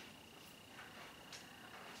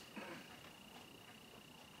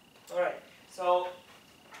 All right. So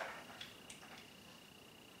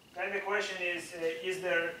then the question is: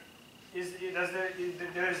 there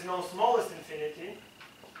is no smallest infinity?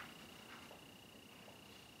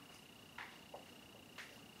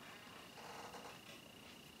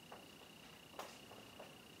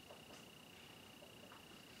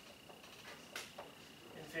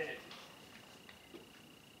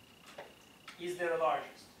 Is there a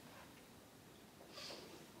largest?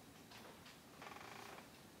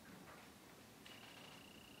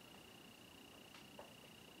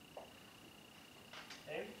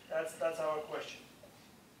 Okay, that's our question.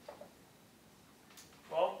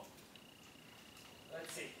 Well,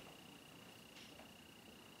 let's see.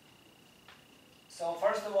 So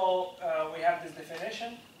first of all, we have this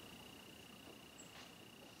definition.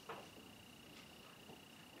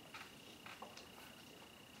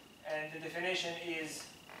 And the definition is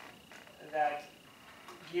that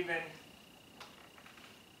given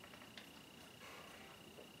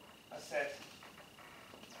a set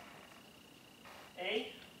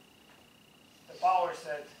A, the power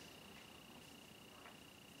set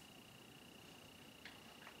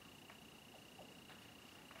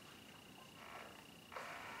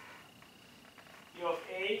E of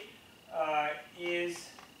A is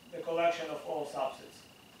the collection of all subsets.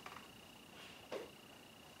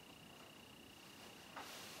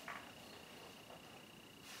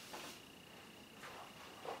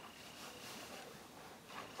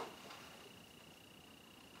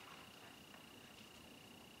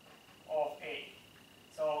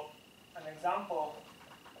 Example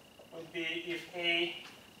would be if A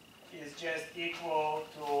is just equal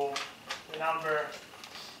to the number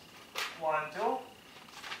 1, 2,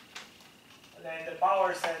 then the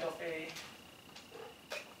power set of A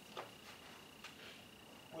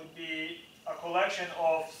would be a collection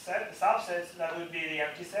of subsets that would be the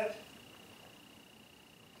empty set,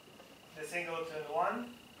 the singleton 1,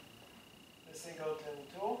 the singleton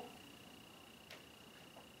 2,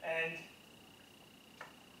 and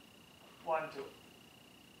 1, 2.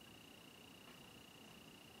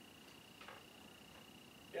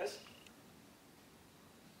 Yes?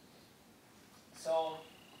 So,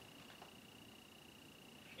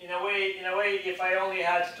 in a way, if I only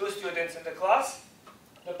had 2 students in the class,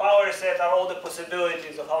 the power set are all the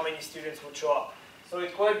possibilities of how many students would show up. So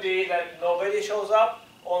it could be that nobody shows up,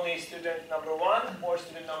 only student number 1, or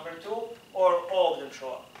student number 2, or all of them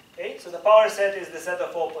show up. Okay, so the power set is the set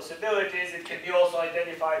of all possibilities. It can be also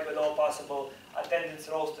identified with all possible attendance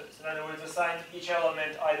rosters. In other words, assign each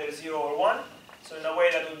element either 0 or 1. So in a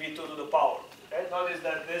way that would be 2 to the power. Okay? Notice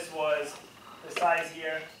that this was the size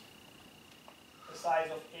here. The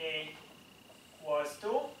size of A was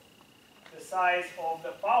 2. The size of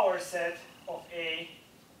the power set of A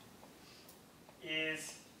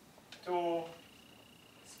is 2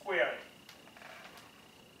 squared.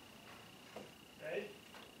 Right?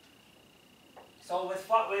 So with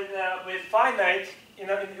finite,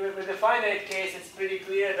 with the finite case, it's pretty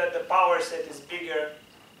clear that the power set is bigger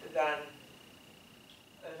than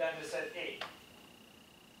the set A.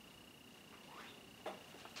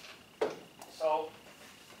 So,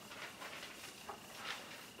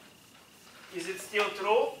 is it still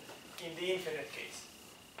true in the infinite case?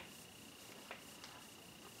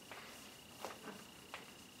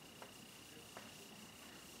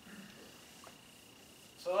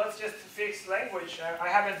 So let's just fix language. I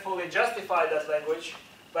haven't fully justified that language,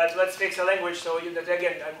 but let's fix a language so that,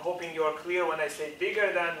 again, I'm hoping you're clear when I say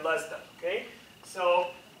bigger than, less than, okay?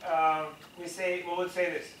 So we would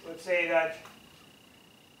say this. We would say that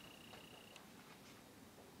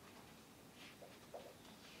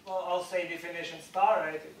well, I'll say definition star,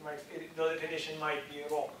 right? The definition might be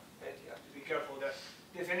wrong, right? You have to be careful there.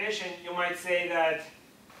 Definition, you might say that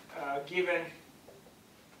given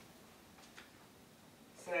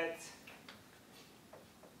set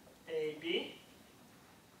AB,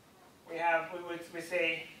 we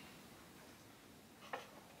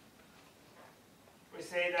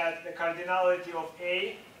say that the cardinality of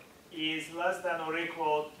A is less than or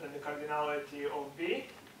equal than the cardinality of B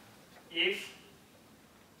if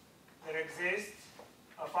there exists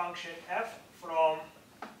a function f from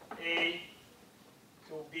A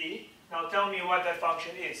to B. Now tell me what that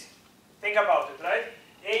function is. Think about it, right?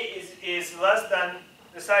 A is less than,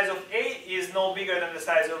 the size of A is no bigger than the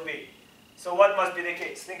size of B. So what must be the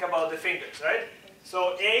case? Think about the fingers, right?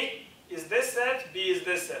 So A is this set, B is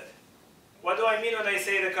this set. What do I mean when I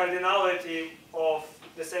say the cardinality of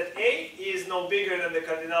the set A is no bigger than the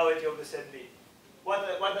cardinality of the set B?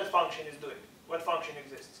 What that function is doing? What function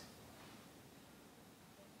exists?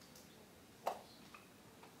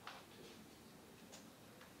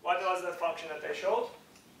 What was that function that I showed?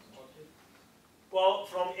 Well,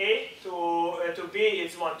 from A to B,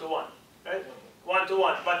 it's 1 to 1, right? 1 to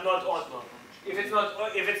 1, but not onto. If it's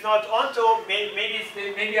not onto,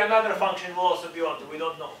 maybe another function will also be onto. We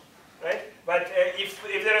don't know, right? But if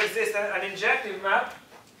there exists an injective map,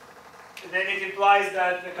 then it implies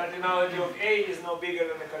that the cardinality of A is no bigger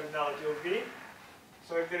than the cardinality of B.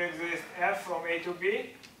 So if there exists f from A to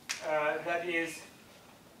B, that is.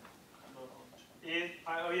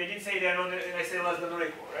 I didn't say that, I say less than or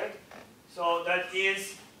equal, right? So that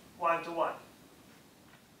is 1 to 1.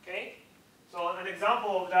 Okay? So an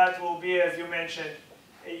example of that will be, as you mentioned,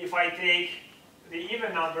 if I take the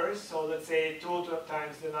even numbers, so let's say 2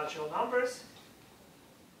 times the natural numbers,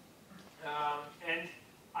 and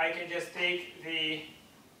I can just take the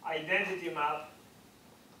identity map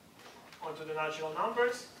onto the natural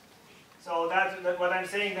numbers. So what I'm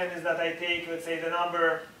saying then is that I take, let's say, the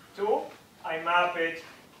number 2, I map it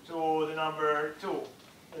to the number 2.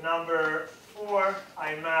 The number 4,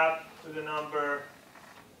 I map to the number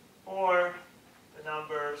 4. The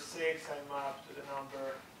number 6, I map to the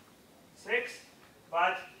number 6.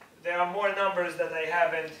 But there are more numbers that I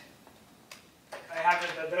haven't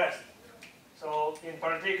addressed. So in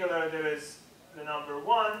particular, there is the number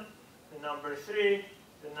 1, the number 3,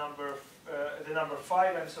 the number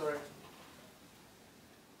 5. I'm sorry.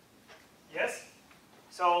 Yes.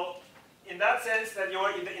 So in that sense,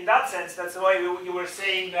 that's why you were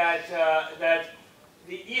saying that that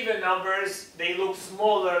the even numbers, they look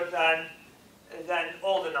smaller than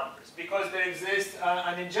all the numbers because there exists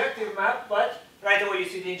an injective map, but right away you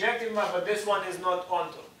see the injective map, but this one is not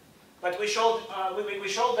onto. But we showed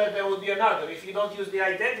that there would be another. If you don't use the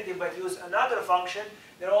identity but use another function,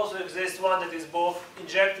 there also exists one that is both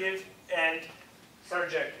injective and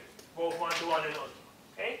surjective, both 1 to 1 and onto.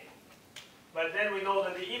 Okay. But then we know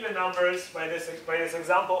that the even numbers, by this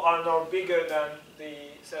example, are no bigger than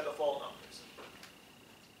the set of all numbers.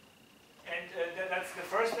 And that's the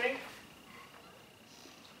first thing.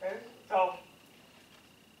 Okay? So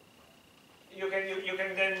you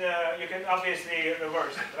can obviously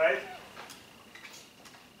reverse it, right?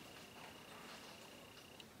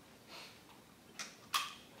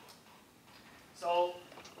 So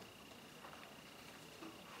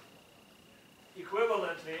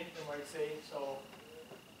equivalently, you might say, so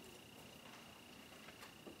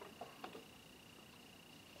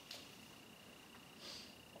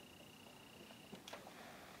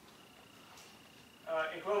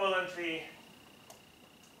currently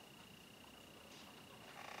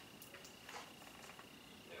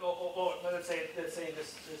or let's say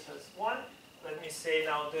this has 1. Let me say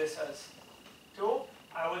now this has 2.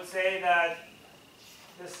 I would say that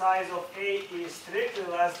the size of A is strictly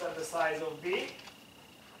less than the size of B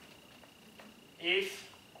if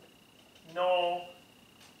no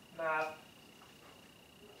map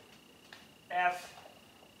F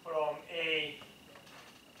from A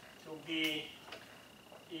to B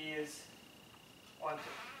is onto.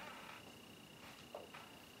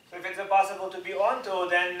 So if it's impossible to be onto,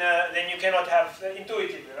 then you cannot have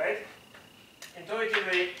intuitively, right?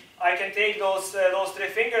 Intuitively, I can take those 3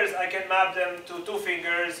 fingers, I can map them to 2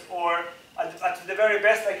 fingers, or at the very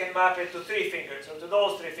best I can map it to 3 fingers, or to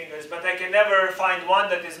those 3 fingers, but I can never find one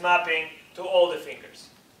that is mapping to all the fingers.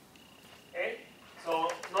 Okay? So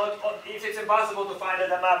if it's impossible to find that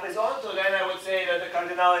the map is onto, then I would say that the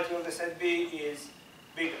cardinality of the set B is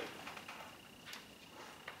bigger.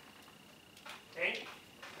 Okay?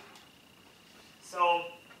 So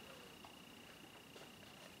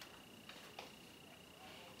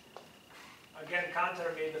again,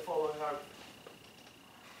 Cantor made the following argument.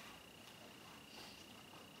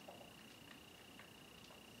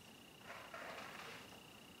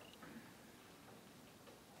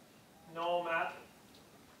 No map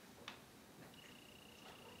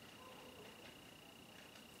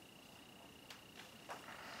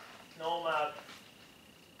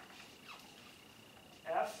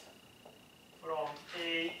F from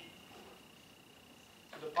A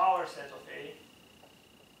to the power set of A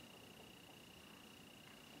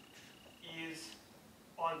is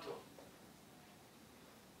onto.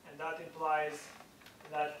 And that implies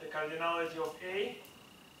that the cardinality of A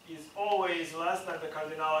is always less than the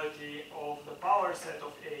cardinality of the power set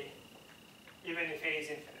of A, even if A is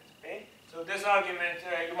infinite. Okay? So this argument,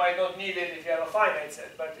 you might not need it if you have a finite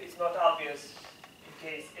set, but it's not obvious in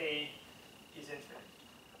case A is infinite.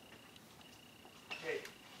 Okay.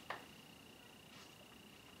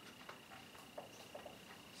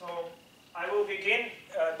 So I will begin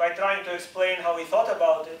by trying to explain how we thought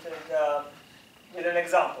about it and, with an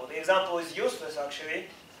example. The example is useless actually,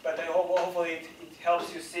 but hopefully it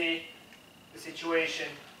helps you see the situation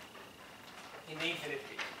in the infinite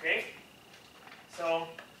case. Okay? So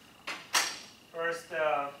first,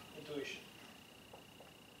 intuition.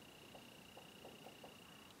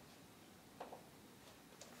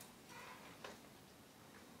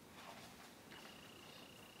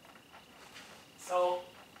 So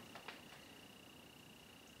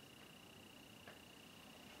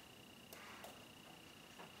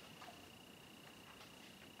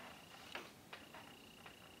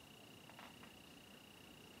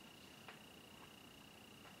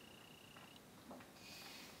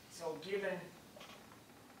given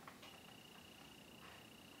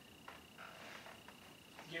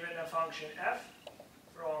a function f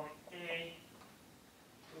from A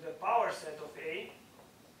to the power set of A,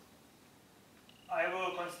 I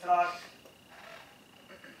will construct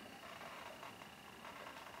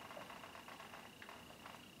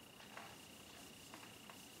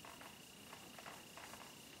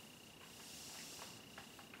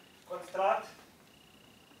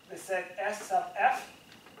the set S sub f,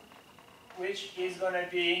 which is going to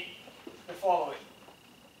be the following.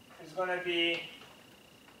 It's going to be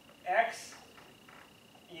x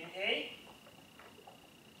in A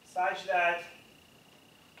such that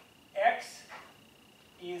x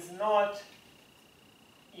is not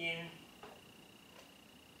in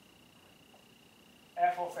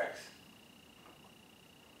f of x.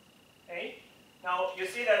 Okay? Now you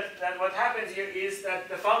see that what happens here is that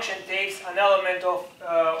the function takes an element of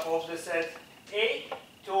the set A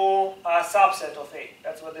to a subset of A.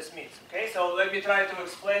 That's what this means. Okay? So let me try to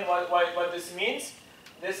explain what this means.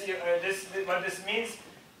 What this means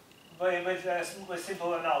with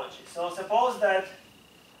simple analogy. So suppose that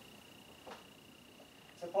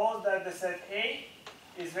the set A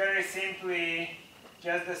is very simply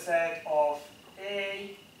just the set of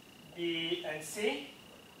A, B, and C.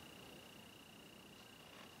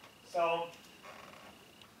 So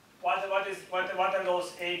what are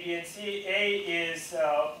those A, B, and C? A is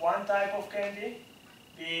one type of candy,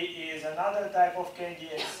 B is another type of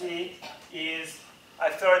candy, and C is a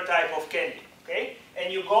third type of candy. Okay?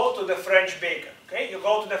 And you go to the French baker. Okay? You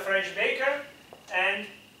go to the French baker, and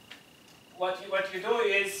what you do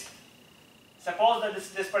is, suppose that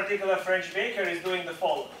this particular French baker is doing the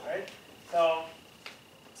following, right? So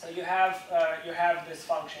you have this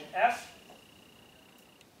function f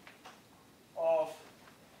of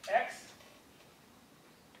x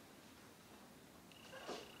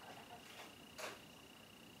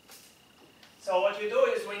So what you do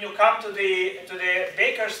is when you come to the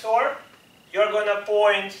baker store, you're gonna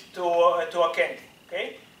point to a candy,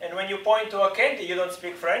 okay? And when you point to a candy, you don't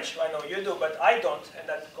speak French. I know you do, but I don't, and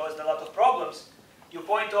that caused a lot of problems. You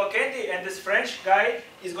point to a candy, and this French guy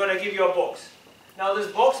is gonna give you a box. Now this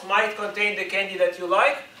box might contain the candy that you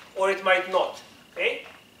like, or it might not, okay?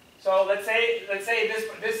 So let's say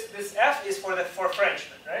this F is for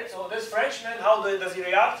Frenchman, right? So this Frenchman, how does he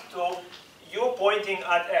react to you pointing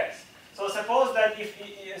at X? So suppose that he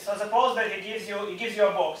gives you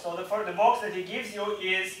a box. So the box that he gives you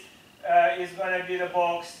is going to be the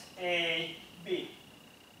box A B.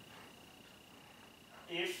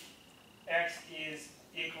 If X is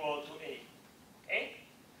equal to A, okay?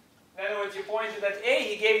 In other words, you pointed at A.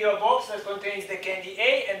 He gave you a box that contains the candy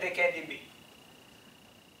A and the candy B.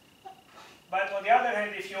 But on the other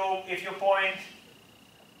hand, if you point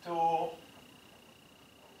to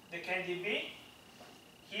the candy B,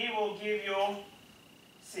 he will give you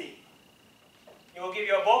C. He will give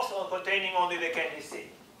you a box containing only the candy C.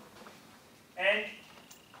 And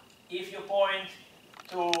if you point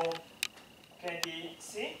to candy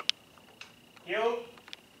C, he'll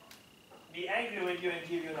be angry with you and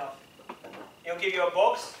give you nothing. He'll give you a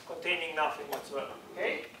box containing nothing whatsoever.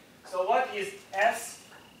 Okay? So what is S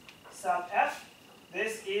sub F?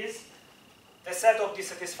 This is the set of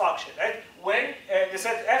dissatisfaction, right? When the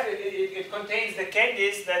set F, it contains the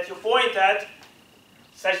candies that you point at,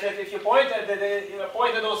 such that if you point at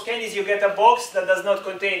those candies, you get a box that does not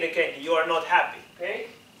contain the candy. You are not happy, okay?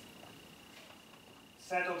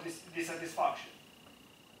 Set of dissatisfaction.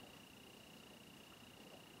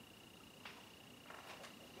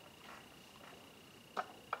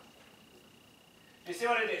 You see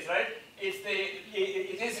what it is, right?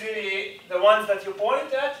 It is really the ones that you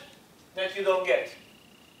point at that you don't get.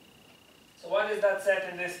 So what is that set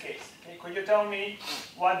in this case? Okay, could you tell me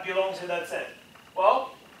what belongs in that set?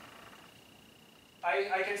 Well,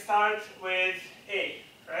 I can start with A,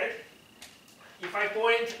 right? If I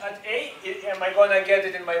point at A, am I going to get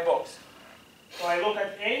it in my box? So I look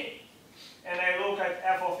at A, and I look at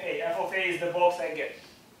F of A. F of A is the box I get.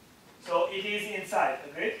 So it is inside,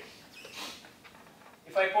 agreed?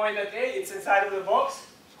 If I point at A, it's inside of the box.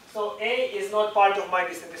 So A is not part of my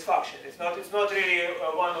dissatisfaction. It's not really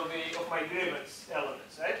one of my grievance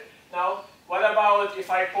elements, right? Now, what about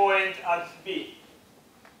if I point at B?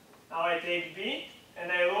 Now I take B,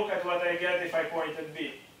 and I look at what I get if I point at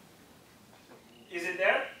B. Is it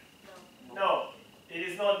there? No. No, it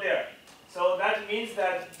is not there. So that means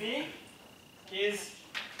that B is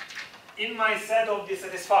in my set of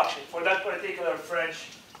dissatisfaction for that particular French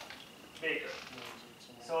baker.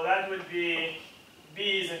 So that would be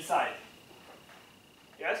B is inside.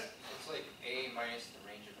 Yes? It's like A minus the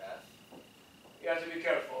range of F. You have to be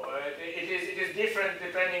careful. It is different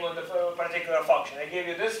depending on the particular function. I gave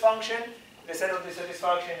you this function. The set of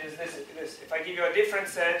dissatisfaction is this. If I give you a different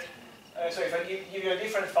set, if I give you a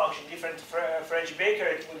different function, different French baker,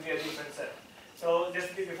 it would be a different set. So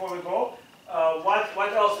just before we go,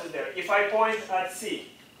 what else is there? If I point at C,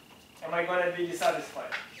 am I going to be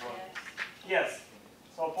dissatisfied? Yes.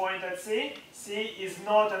 So point at C. C is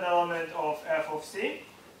not an element of F of C.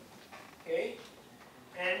 Okay.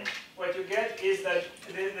 And what you get is that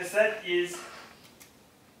the set is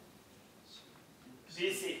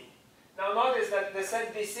BC. Now notice that the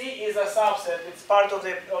set BC is a subset. It's part of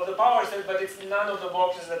the power set, but it's none of the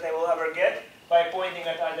boxes that I will ever get by pointing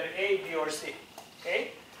at either A, B, or C.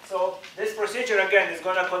 Okay. So this procedure again is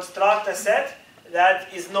going to construct a set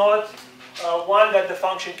that is not one that the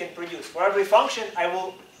function can produce. For every function, I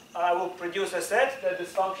will produce a set that this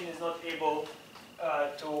function is not able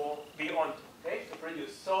to be on, okay, to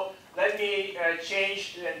produce. So let me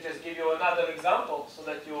change and just give you another example so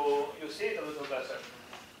that you see it a little better.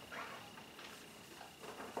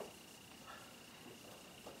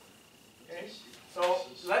 Okay. So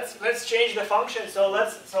let's change the function. So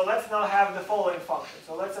let's now have the following function.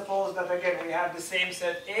 So let's suppose that again we have the same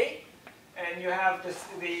set A, and you have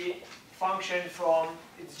the function from,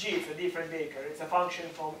 it's G, it's a different baker. It's a function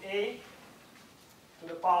from A to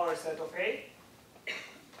the power set of A.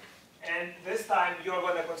 And this time you're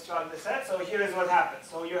going to construct the set. So here is what happens.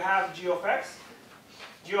 So you have G of X.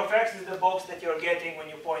 G of X is the box that you're getting when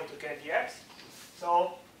you point to candy X.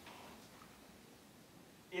 So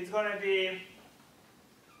it's going to be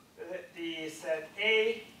the set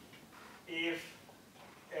A if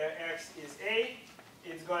X is A.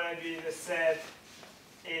 It's going to be the set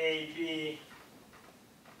A, B,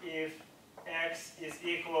 if X is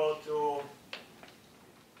equal to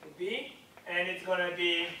B, and it's going to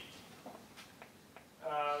be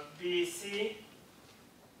B, C,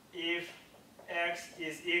 if X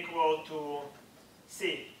is equal to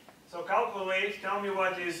C. So calculate, tell me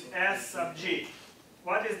what is S sub G.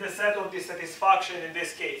 What is the set of dissatisfaction in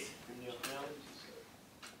this case?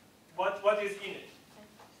 What is in it?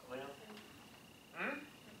 Hmm?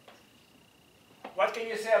 What can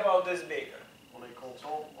you say about this baker? On est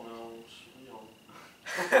content, on est en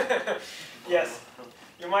Yes.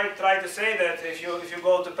 You might try to say that if you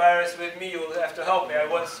go to Paris with me, you'll have to help me. I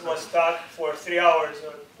once was stuck for 3 hours,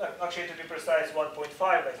 or actually to be precise, 1.5,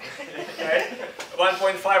 I think. Right?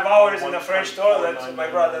 1.5 hours in a French toilet, my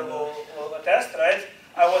brother will attest, right?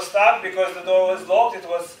 I was stuck because the door was locked, it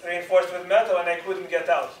was reinforced with metal, and I couldn't get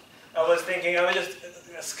out. I was thinking, I was just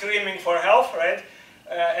screaming for help, right?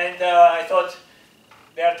 And I thought,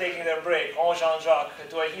 they are taking their break. Oh, Jean-Jacques,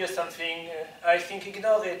 do I hear something? I think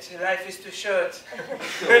ignore it. Life is too short.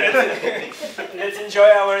 Let's enjoy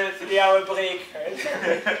our 3-hour break.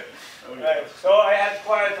 Right? Right. So I had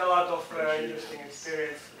quite a lot of interesting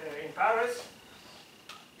experiences in Paris.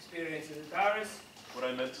 What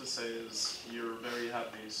I meant to say is you're very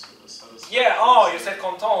happy, so the satisfaction. Yeah. Oh, you said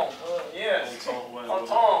content. Yes. Content, well,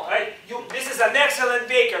 Content. Right. This is an excellent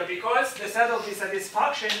baker because the set of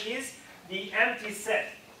dissatisfaction is the empty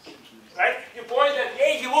set, right? You point at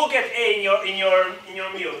A, you will get A in your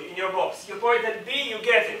meal, in your box. You point at B, you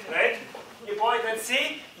get it, right? You point at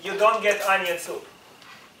C, you don't get onion soup,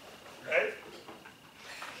 right?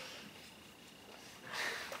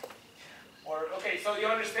 Or okay, so you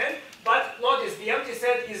understand? But notice the empty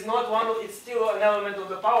set is not one. It's still an element of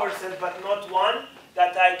the power set, but not one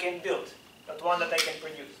that I can build, not one that I can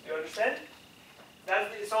produce. Do you understand?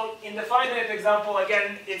 So in the finite example,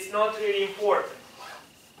 again, it's not really important.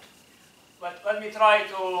 But let me try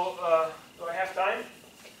to, do I have time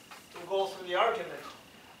to go through the argument?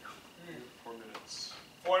 4 minutes.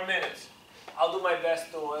 4 minutes. I'll do my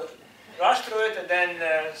best to rush through it and then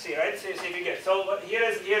see, right? See if you get. So here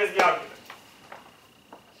is the argument.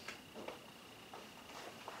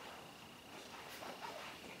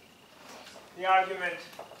 The argument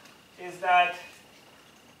is that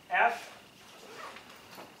F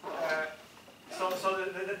so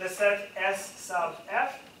the set S sub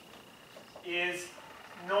F is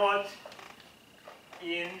not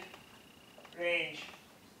in range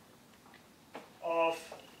of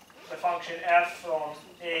the function F from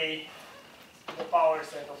A to the power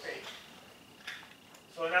set of A.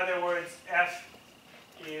 So in other words, F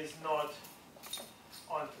is not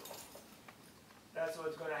onto. That's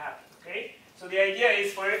what's going to happen, okay? So the idea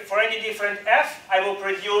is for any different f, I will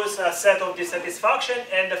produce a set of dissatisfaction,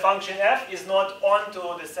 and the function f is not onto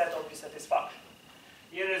the set of dissatisfaction.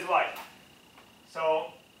 Here is why.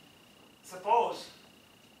 So suppose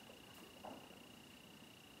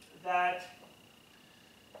that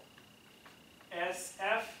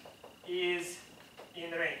SF is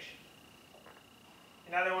in range.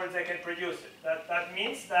 In other words, I can produce it. That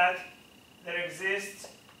means that there exists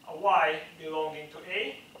a y belonging to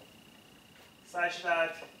A, such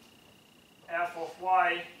that f of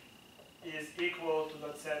y is equal to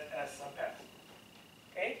the set S sub f.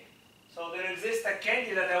 Okay? So there exists a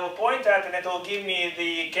candy that I will point at, and it will give me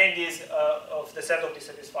the candies of the set of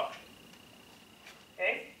dissatisfaction.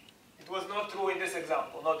 Okay? It was not true in this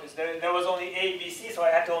example. Notice there was only A, B, C, so I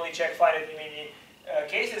had to only check finitely many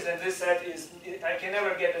cases, and this set is, I can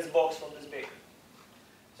never get this box from this baker.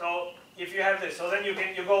 So if you have this, so then you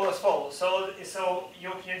go as follows. So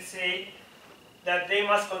you can say that they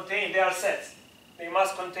must contain, they are sets. They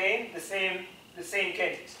must contain the same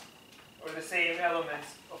candies, or the same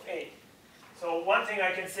elements of A. So one thing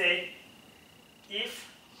I can say, if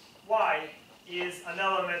y is an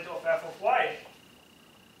element of f of y,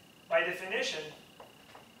 by definition,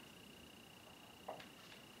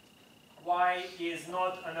 y is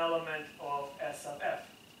not an element of S sub f.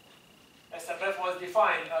 S sub f was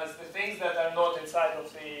defined as the things that are not inside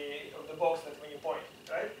of the box that when you point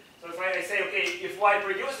it, right? So if I say, okay, if y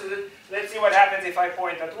produces it, let's see what happens if I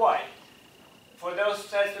point at y. For those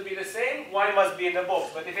sets to be the same, y must be in the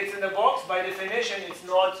box. But if it's in the box, by definition, it's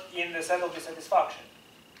not in the set of dissatisfaction.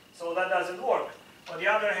 So that doesn't work. On the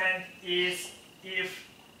other hand, is if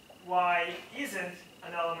y isn't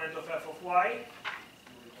an element of f of y,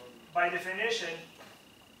 by definition,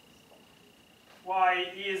 y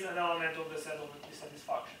is an element of the set of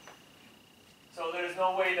dissatisfaction. So there is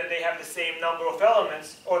no way that they have the same number of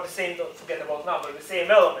elements, or the same, don't forget about number, the same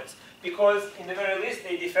elements, because in the very least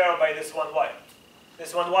they differ by this one y.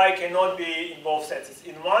 This one y cannot be in both sets. It's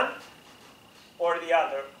in one or the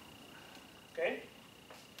other. Okay?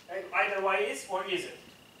 And either y is or isn't.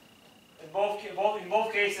 In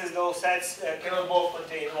both cases, those sets cannot both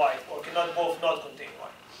contain y, or cannot both not contain y.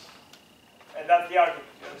 And that's the argument,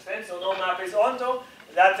 you understand? So no map is onto.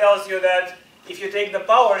 That tells you that If you take the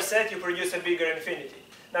power set, you produce a bigger infinity.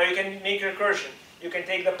 Now you can make recursion. You can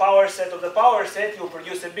take the power set of the power set, you'll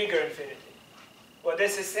produce a bigger infinity. What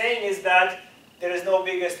this is saying is that there is no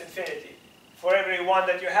biggest infinity. For every one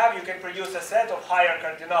that you have, you can produce a set of higher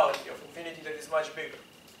cardinality, of infinity that is much bigger.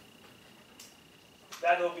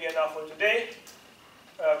 That will be enough for today.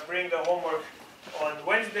 Bring the homework on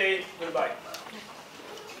Wednesday. Goodbye.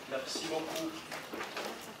 Merci beaucoup.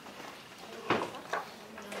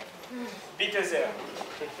 Bitte sehr.